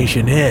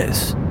misinformation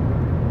is.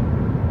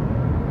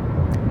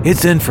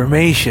 It's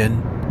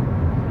information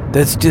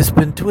that's just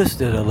been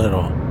twisted a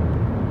little.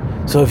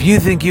 So if you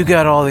think you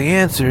got all the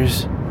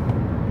answers,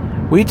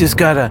 we just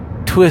gotta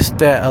twist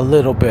that a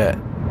little bit.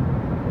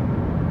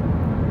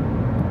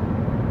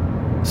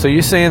 So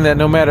you're saying that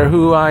no matter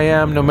who I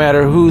am, no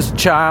matter whose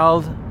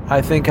child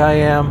I think I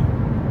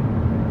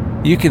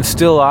am, you can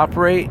still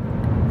operate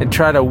and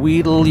try to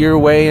wheedle your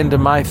way into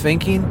my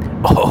thinking?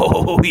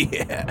 Oh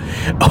yeah.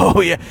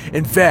 Oh yeah.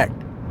 In fact,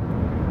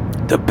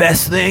 the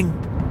best thing,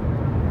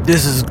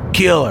 this is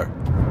killer.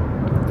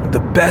 The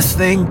best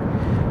thing,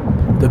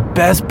 the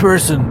best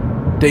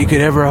person that you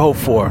could ever hope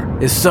for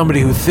is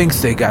somebody who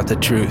thinks they got the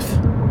truth.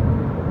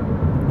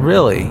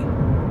 Really?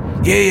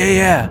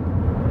 Yeah.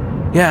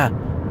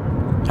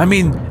 I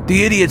mean,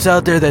 the idiots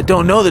out there that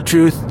don't know the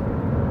truth,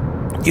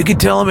 you can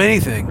tell them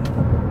anything.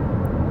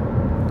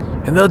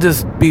 And they'll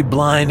just be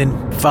blind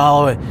and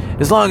follow it.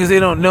 As long as they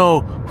don't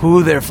know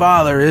who their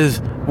father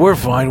is, we're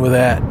fine with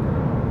that.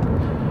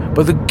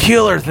 But the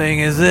killer thing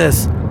is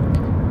this.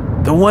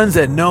 The ones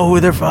that know who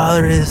their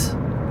father is,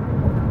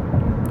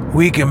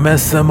 we can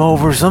mess them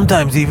over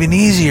sometimes even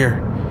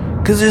easier.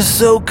 Because they're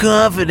so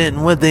confident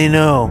in what they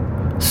know.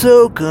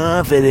 So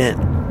confident.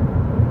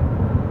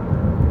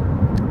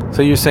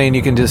 So you're saying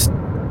you can just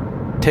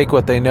take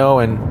what they know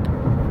and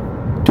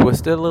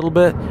twist it a little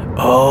bit?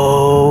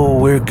 Oh,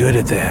 we're good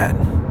at that.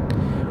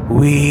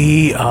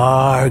 We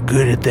are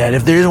good at that.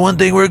 If there's one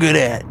thing we're good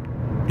at,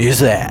 it's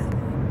that.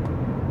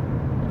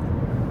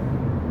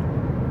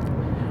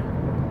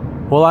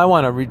 Well, I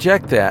want to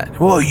reject that.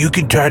 Well, you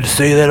can try to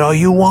say that all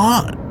you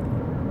want.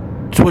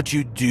 It's what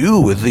you do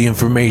with the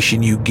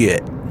information you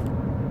get.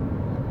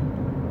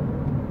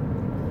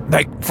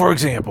 Like, for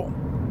example,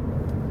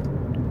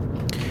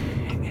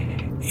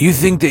 you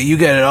think that you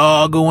got it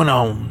all going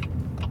on.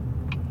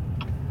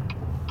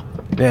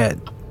 That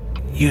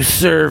you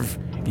serve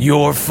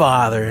your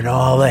father and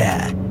all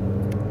that.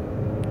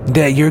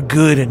 That you're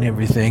good and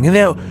everything. And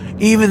that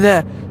even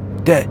that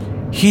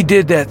he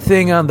did that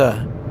thing on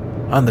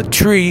the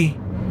tree.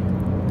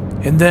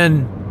 And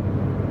then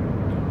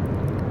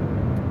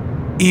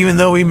even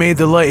though he made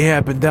the light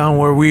happen down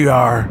where we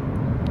are,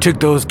 took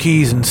those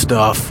keys and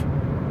stuff,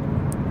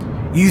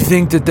 you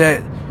think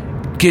that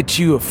gets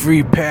you a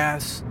free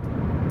pass?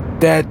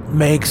 That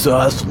makes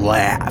us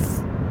laugh.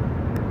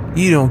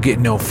 You don't get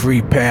no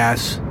free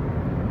pass.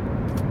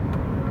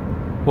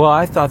 Well,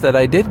 I thought that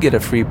I did get a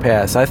free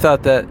pass. I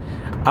thought that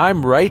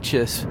I'm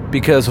righteous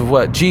because of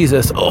what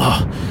Jesus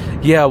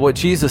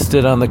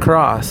did on the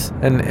cross.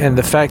 And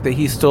the fact that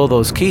he stole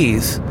those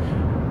keys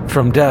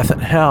from death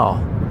and hell.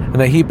 And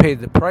that he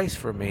paid the price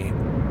for me.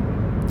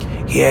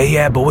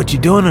 Yeah, but what you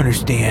don't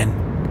understand,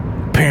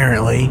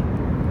 apparently,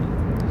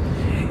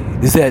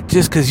 is that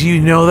just because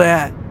you know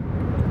that,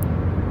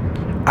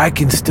 I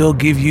can still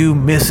give you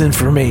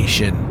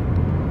misinformation.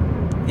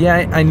 Yeah,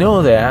 I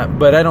know that,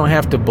 but I don't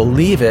have to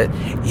believe it.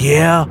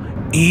 Yeah,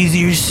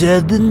 easier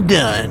said than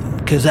done,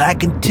 because I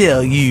can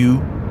tell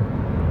you,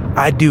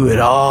 I do it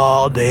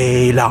all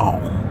day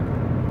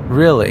long.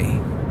 Really?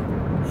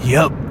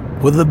 Yup,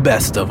 with the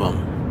best of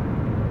them.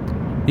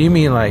 You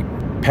mean like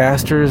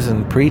pastors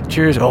and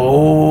preachers?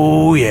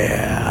 Oh,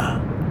 yeah.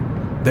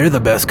 They're the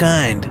best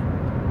kind.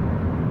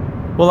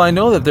 Well, I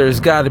know that there's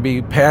got to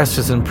be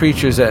pastors and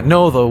preachers that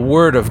know the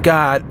Word of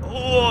God.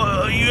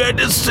 Oh, you had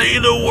to say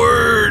the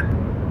word.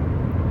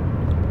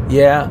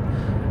 Yeah,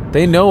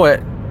 they know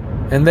it,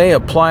 and they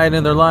apply it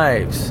in their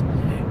lives.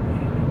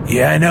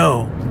 Yeah, I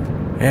know.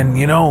 And,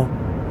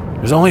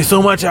 there's only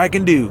so much I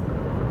can do.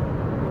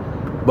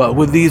 But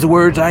with these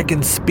words I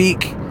can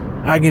speak,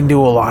 I can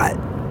do a lot.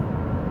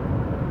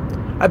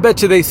 I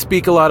bet you they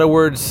speak a lot of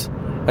words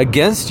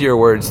against your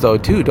words, though,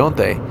 too, don't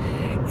they?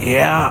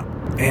 Yeah,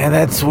 and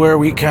that's where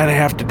we kind of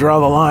have to draw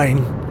the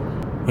line.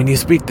 When you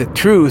speak the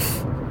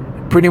truth,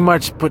 it pretty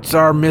much puts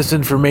our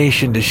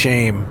misinformation to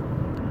shame.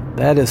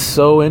 That is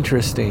so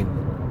interesting.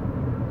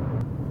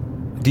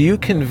 Do you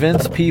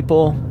convince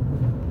people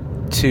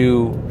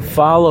to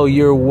follow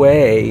your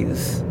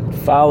ways,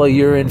 follow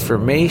your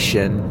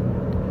information?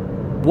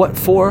 What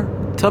for?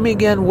 Tell me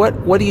again,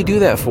 what do you do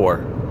that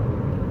for?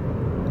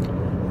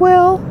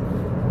 Well,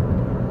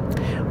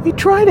 we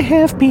try to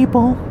have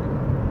people.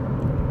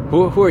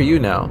 Who are you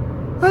now?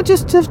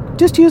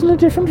 Just using a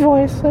different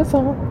voice, that's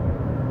all.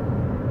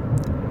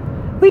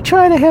 We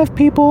try to have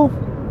people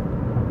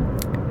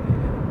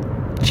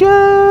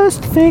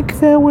just think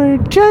that we're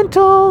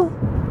gentle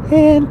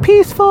and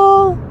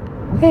peaceful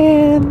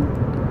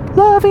and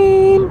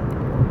loving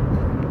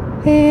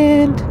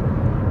and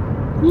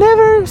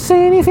never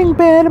say anything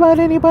bad about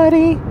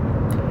anybody.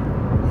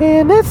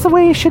 And that's the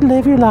way you should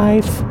live your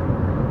life.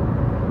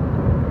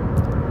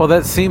 Well,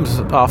 that seems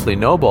awfully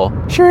noble.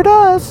 Sure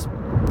does.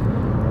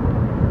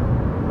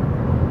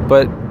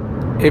 But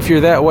if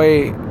you're that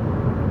way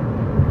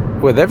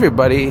with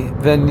everybody,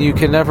 then you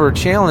can never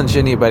challenge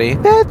anybody.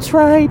 That's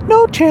right.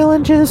 No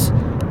challenges.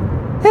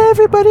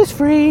 Everybody's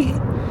free.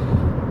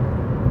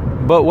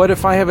 But what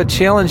if I have a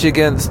challenge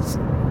against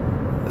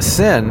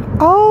sin?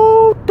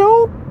 Oh,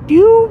 don't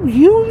you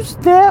use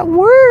that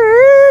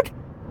word.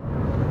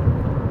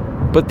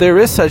 But there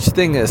is such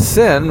thing as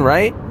sin,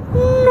 right?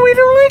 We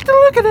don't like to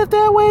look at it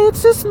that way.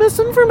 It's just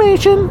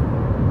misinformation.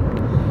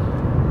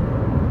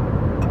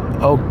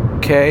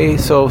 Okay,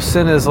 so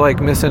sin is like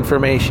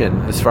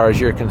misinformation as far as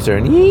you're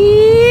concerned.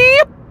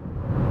 Yep.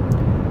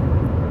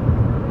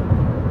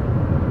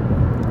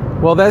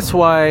 Well, that's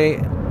why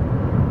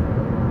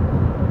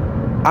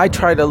I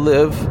try to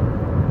live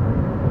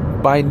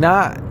by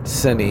not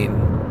sinning.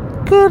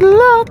 Good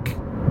luck.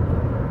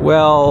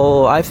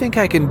 Well, I think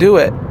I can do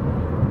it.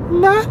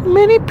 Not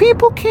many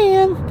people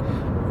can.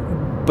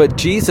 But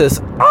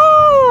Jesus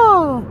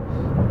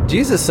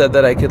said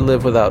that I could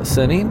live without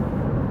sinning.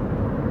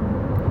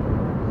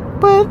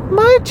 But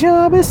my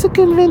job is to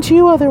convince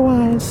you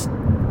otherwise.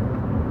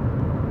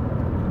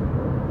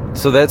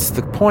 So that's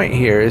the point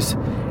here, is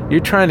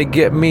you're trying to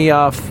get me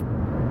off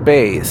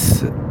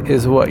base,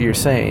 is what you're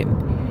saying.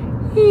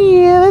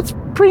 Yeah, that's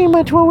pretty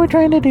much what we're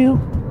trying to do.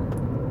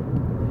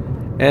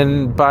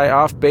 And by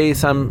off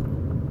base,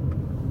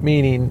 I'm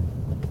meaning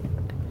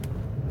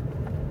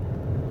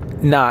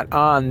not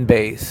on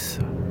base.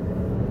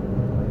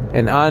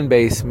 And on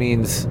base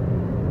means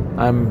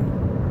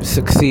I'm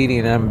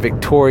succeeding, I'm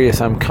victorious,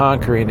 I'm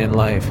conquering in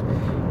life.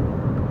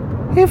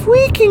 If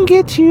we can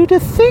get you to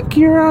think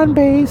you're on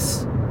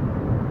base,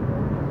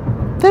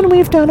 then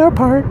we've done our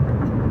part.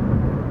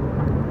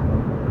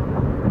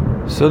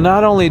 So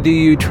not only do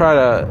you try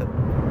to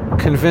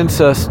convince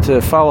us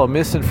to follow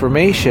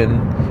misinformation,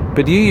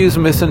 but you use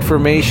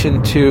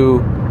misinformation to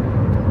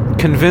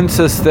convince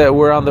us that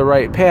we're on the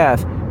right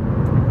path.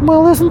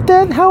 Well, isn't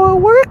that how it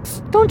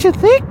works? Don't you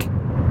think?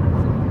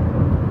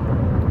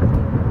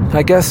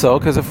 I guess so,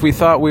 because if we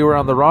thought we were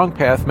on the wrong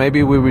path,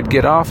 maybe we would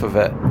get off of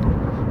it.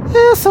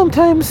 Yeah,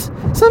 sometimes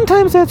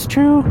that's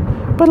true,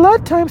 but a lot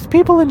of times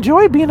people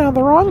enjoy being on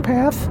the wrong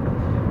path,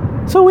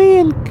 so we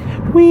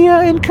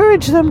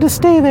encourage them to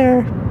stay there.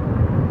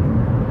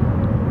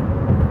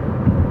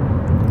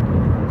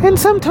 And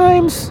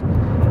sometimes,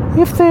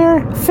 if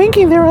they're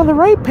thinking they're on the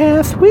right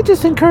path, we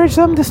just encourage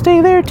them to stay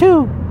there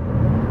too.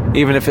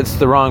 Even if it's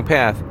the wrong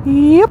path.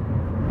 Yep.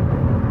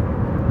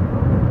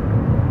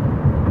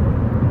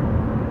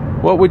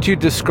 What would you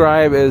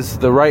describe as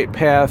the right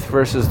path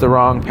versus the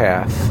wrong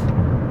path?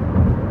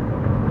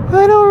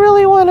 I don't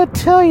really want to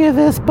tell you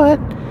this, but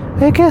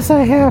I guess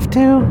I have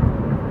to.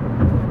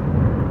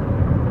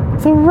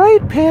 The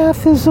right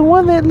path is the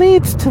one that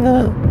leads to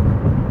the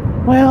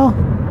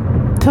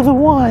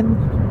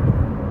one.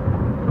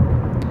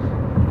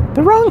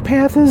 The wrong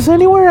path is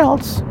anywhere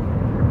else.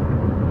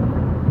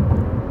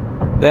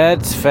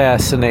 That's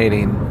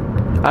fascinating.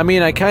 I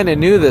mean, I kind of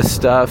knew this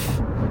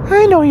stuff.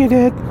 I know you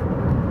did.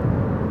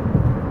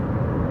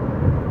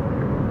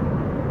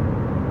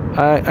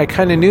 I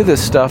kind of knew this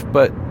stuff,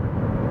 but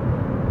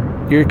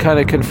you're kind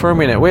of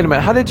confirming it. Wait a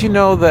minute. How did you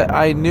know that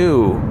I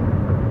knew?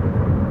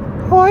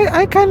 Oh,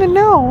 I kind of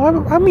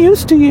know. I'm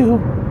used to you.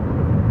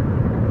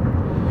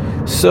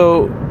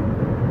 So,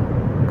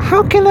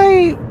 how can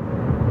I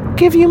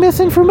give you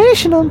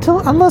misinformation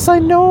unless I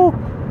know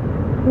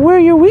where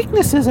your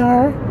weaknesses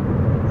are?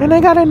 And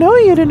I gotta know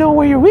you to know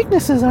where your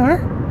weaknesses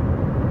are.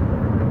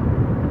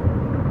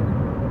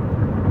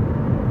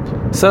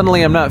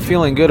 Suddenly I'm not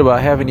feeling good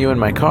about having you in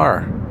my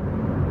car.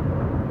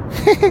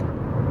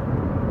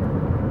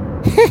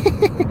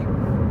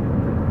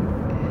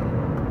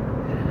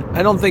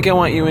 I don't think I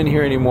want you in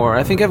here anymore.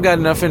 I think I've got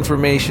enough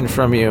information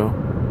from you.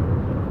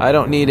 I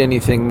don't need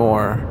anything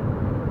more.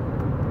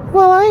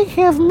 Well, I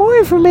have more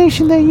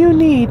information that you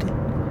need.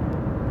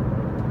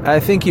 I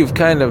think you've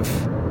kind of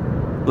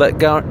let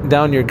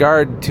down your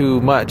guard too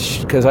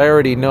much, because I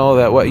already know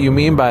that what you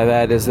mean by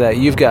that is that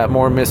you've got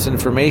more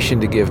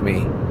misinformation to give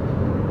me.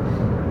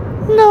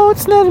 No,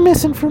 it's not a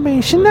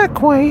misinformation. Not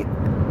quite.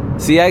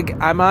 See,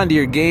 I'm onto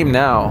your game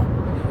now.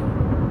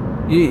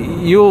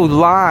 You'll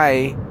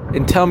lie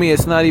and tell me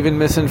it's not even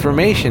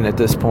misinformation at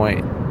this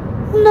point.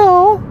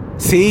 No.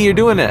 See, you're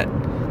doing it.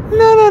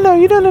 No,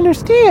 you don't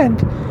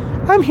understand.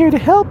 I'm here to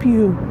help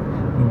you.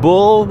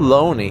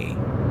 Bull-loney.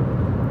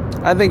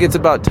 I think it's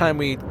about time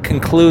we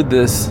conclude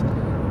this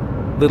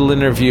little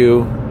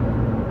interview.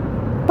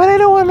 But I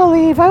don't want to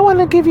leave. I want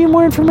to give you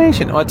more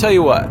information. I'll tell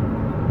you what.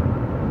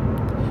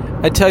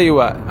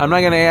 I'm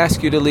not going to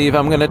ask you to leave.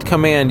 I'm going to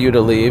command you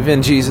to leave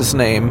in Jesus'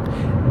 name.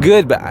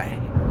 Goodbye.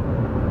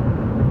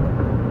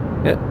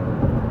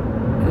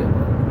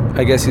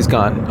 I guess he's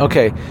gone.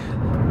 Okay.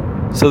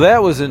 So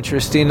that was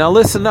interesting. Now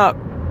listen up.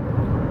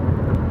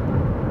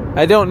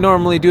 I don't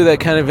normally do that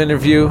kind of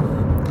interview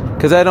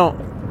because I don't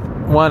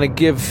want to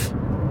give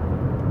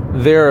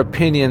their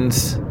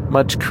opinions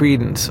much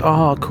credence.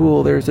 Oh,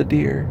 cool. There's a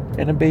deer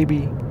and a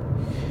baby.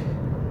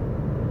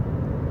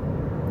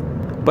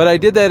 But I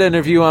did that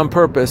interview on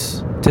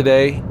purpose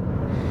today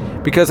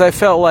because I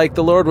felt like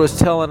the Lord was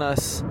telling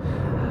us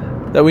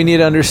that we need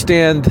to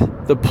understand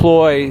the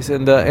ploys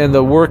and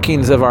the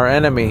workings of our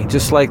enemy,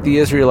 just like the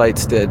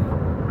Israelites did.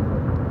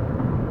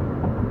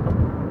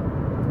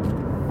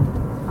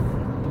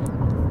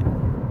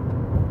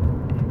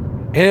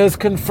 And it was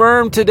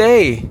confirmed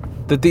today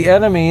that the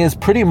enemy is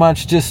pretty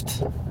much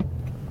just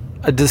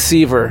a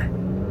deceiver.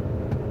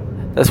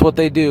 That's what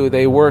they do.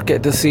 They work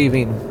at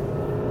deceiving.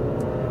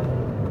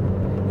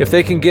 If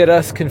they can get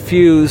us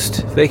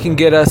confused, they can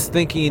get us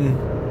thinking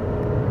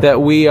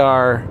that we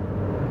are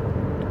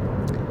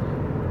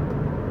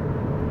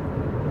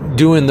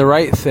doing the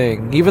right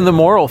thing, even the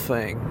moral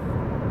thing,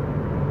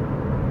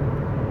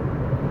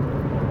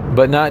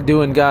 but not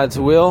doing God's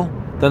will,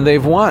 then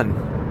they've won.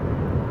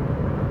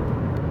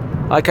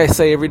 Like I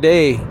say every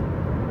day,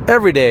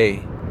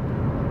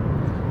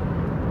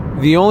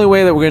 the only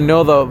way that we're going to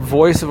know the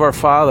voice of our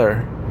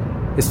Father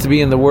is to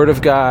be in the Word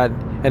of God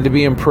and to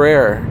be in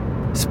prayer.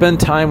 Spend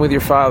time with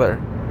your Father.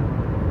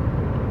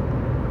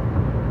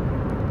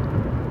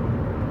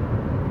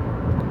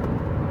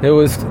 It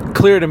was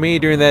clear to me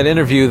during that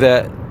interview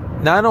that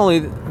not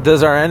only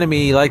does our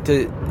enemy like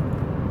to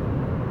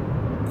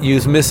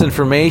use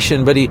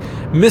misinformation, but he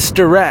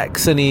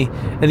misdirects and he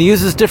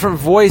uses different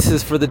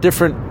voices for the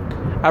different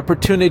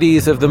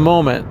opportunities of the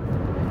moment,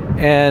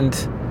 and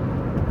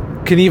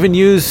can even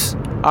use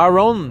our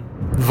own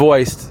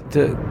voice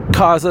to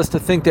cause us to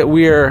think that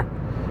we're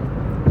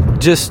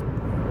just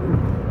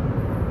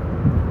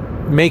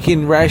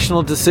making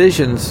rational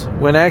decisions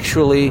when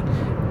actually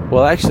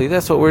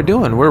that's what we're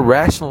doing. We're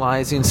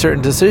rationalizing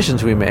certain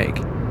decisions we make.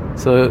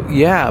 So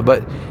yeah,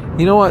 but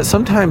you know what?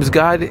 Sometimes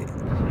God,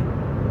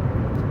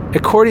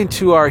 according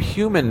to our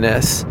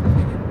humanness,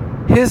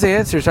 His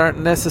answers aren't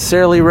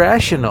necessarily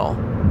rational.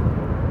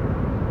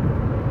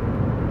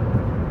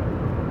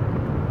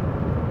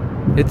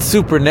 It's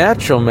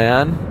supernatural,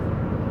 man.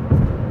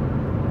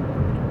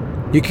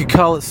 You could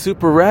call it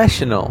super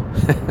rational.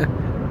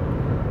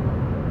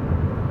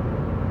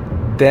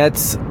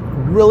 That's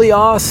really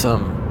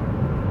awesome.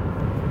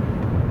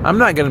 I'm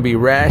not going to be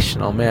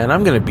rational, man.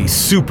 I'm going to be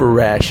super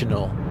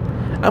rational.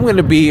 I'm going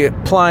to be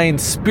applying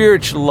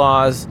spiritual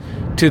laws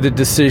to the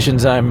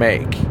decisions I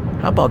make.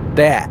 How about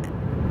that?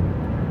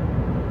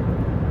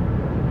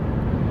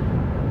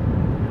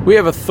 We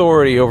have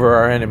authority over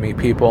our enemy,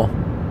 people.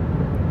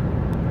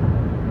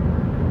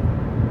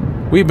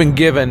 We've been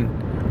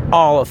given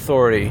all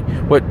authority.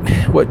 What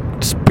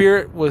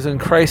spirit was in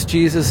Christ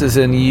Jesus is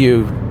in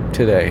you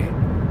today.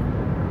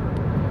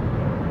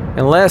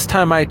 And last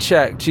time I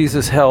checked,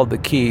 Jesus held the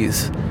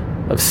keys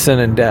of sin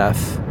and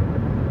death.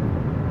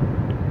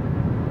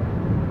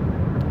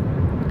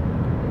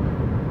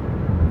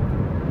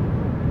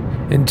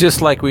 And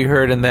just like we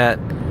heard in that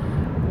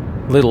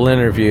little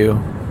interview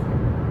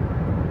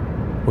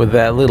with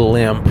that little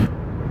imp,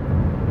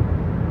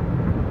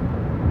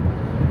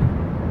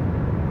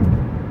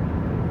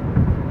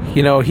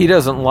 you know, he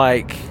doesn't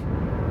like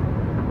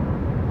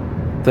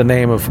the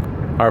name of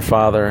our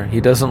Father.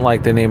 He doesn't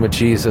like the name of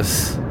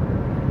Jesus.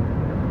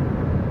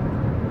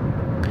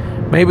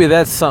 Maybe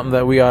that's something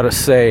that we ought to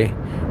say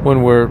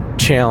when we're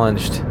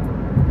challenged.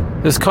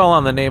 Just call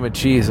on the name of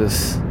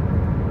Jesus.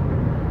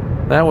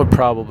 That would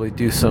probably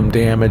do some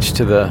damage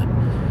to the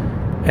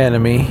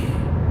enemy.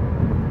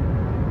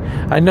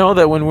 I know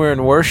that when we're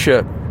in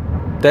worship,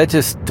 that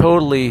just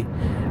totally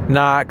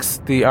knocks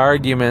the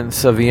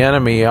arguments of the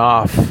enemy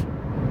off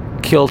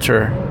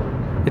kilter.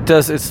 It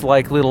does. It's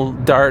like little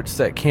darts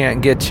that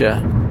can't get you.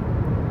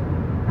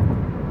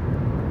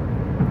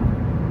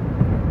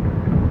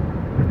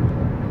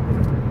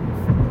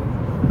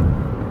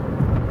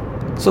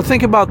 So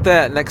think about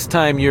that next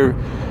time you're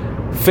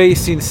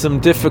facing some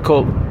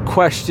difficult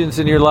questions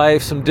in your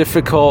life, some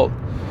difficult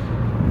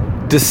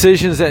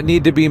decisions that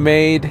need to be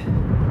made.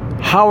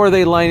 How are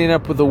they lining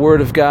up with the Word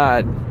of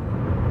God?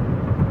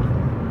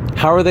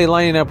 How are they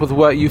lining up with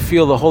what you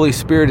feel the Holy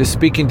Spirit is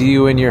speaking to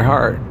you in your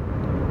heart?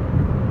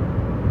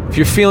 If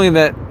you're feeling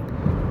that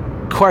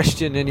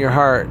question in your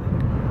heart,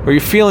 or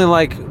you're feeling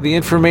like the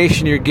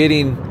information you're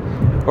getting,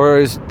 or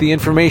is the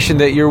information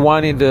that you're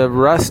wanting to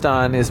rest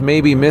on is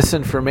maybe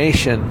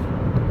misinformation,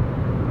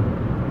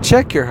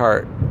 check your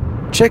heart.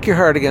 Check your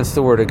heart against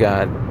the Word of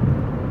God.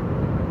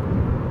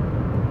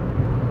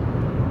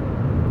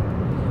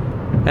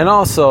 And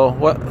also,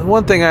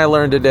 one thing I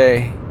learned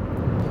today,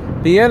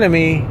 the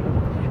enemy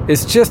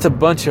is just a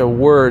bunch of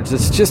words.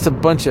 It's just a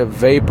bunch of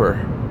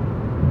vapor.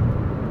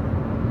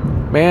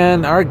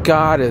 Man, our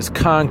God is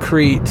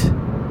concrete.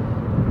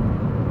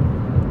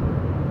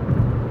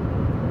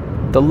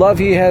 The love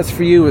He has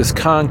for you is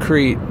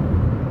concrete.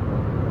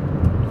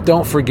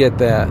 Don't forget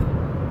that.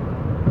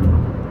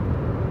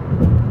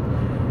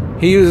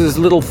 He uses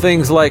little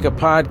things like a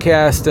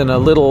podcast and a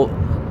little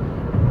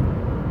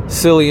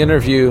silly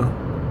interview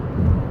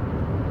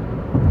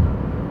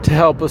to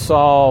help us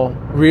all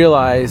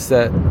realize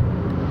that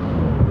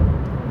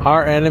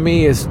our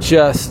enemy is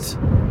just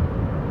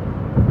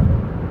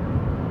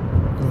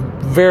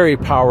very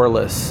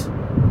powerless.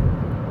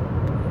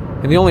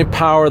 And the only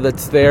power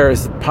that's there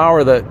is the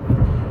power that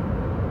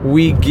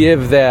we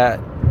give that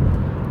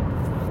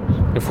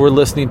if we're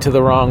listening to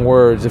the wrong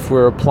words, if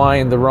we're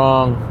applying the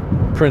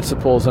wrong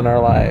principles in our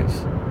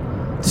lives.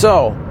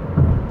 So,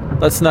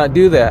 let's not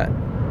do that.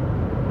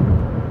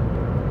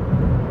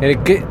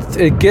 And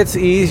it gets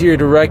easier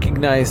to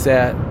recognize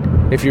that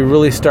if you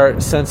really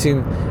start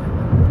sensing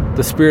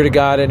the Spirit of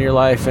God in your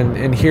life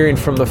and hearing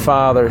from the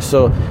Father.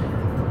 So,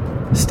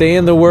 stay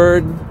in the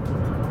Word,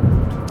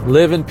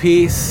 live in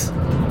peace,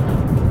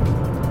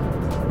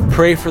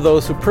 pray for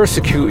those who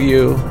persecute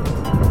you,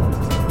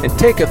 and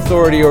take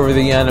authority over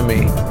the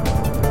enemy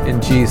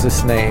in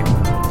Jesus' name.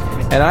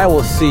 And I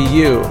will see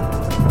you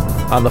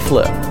on the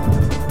flip.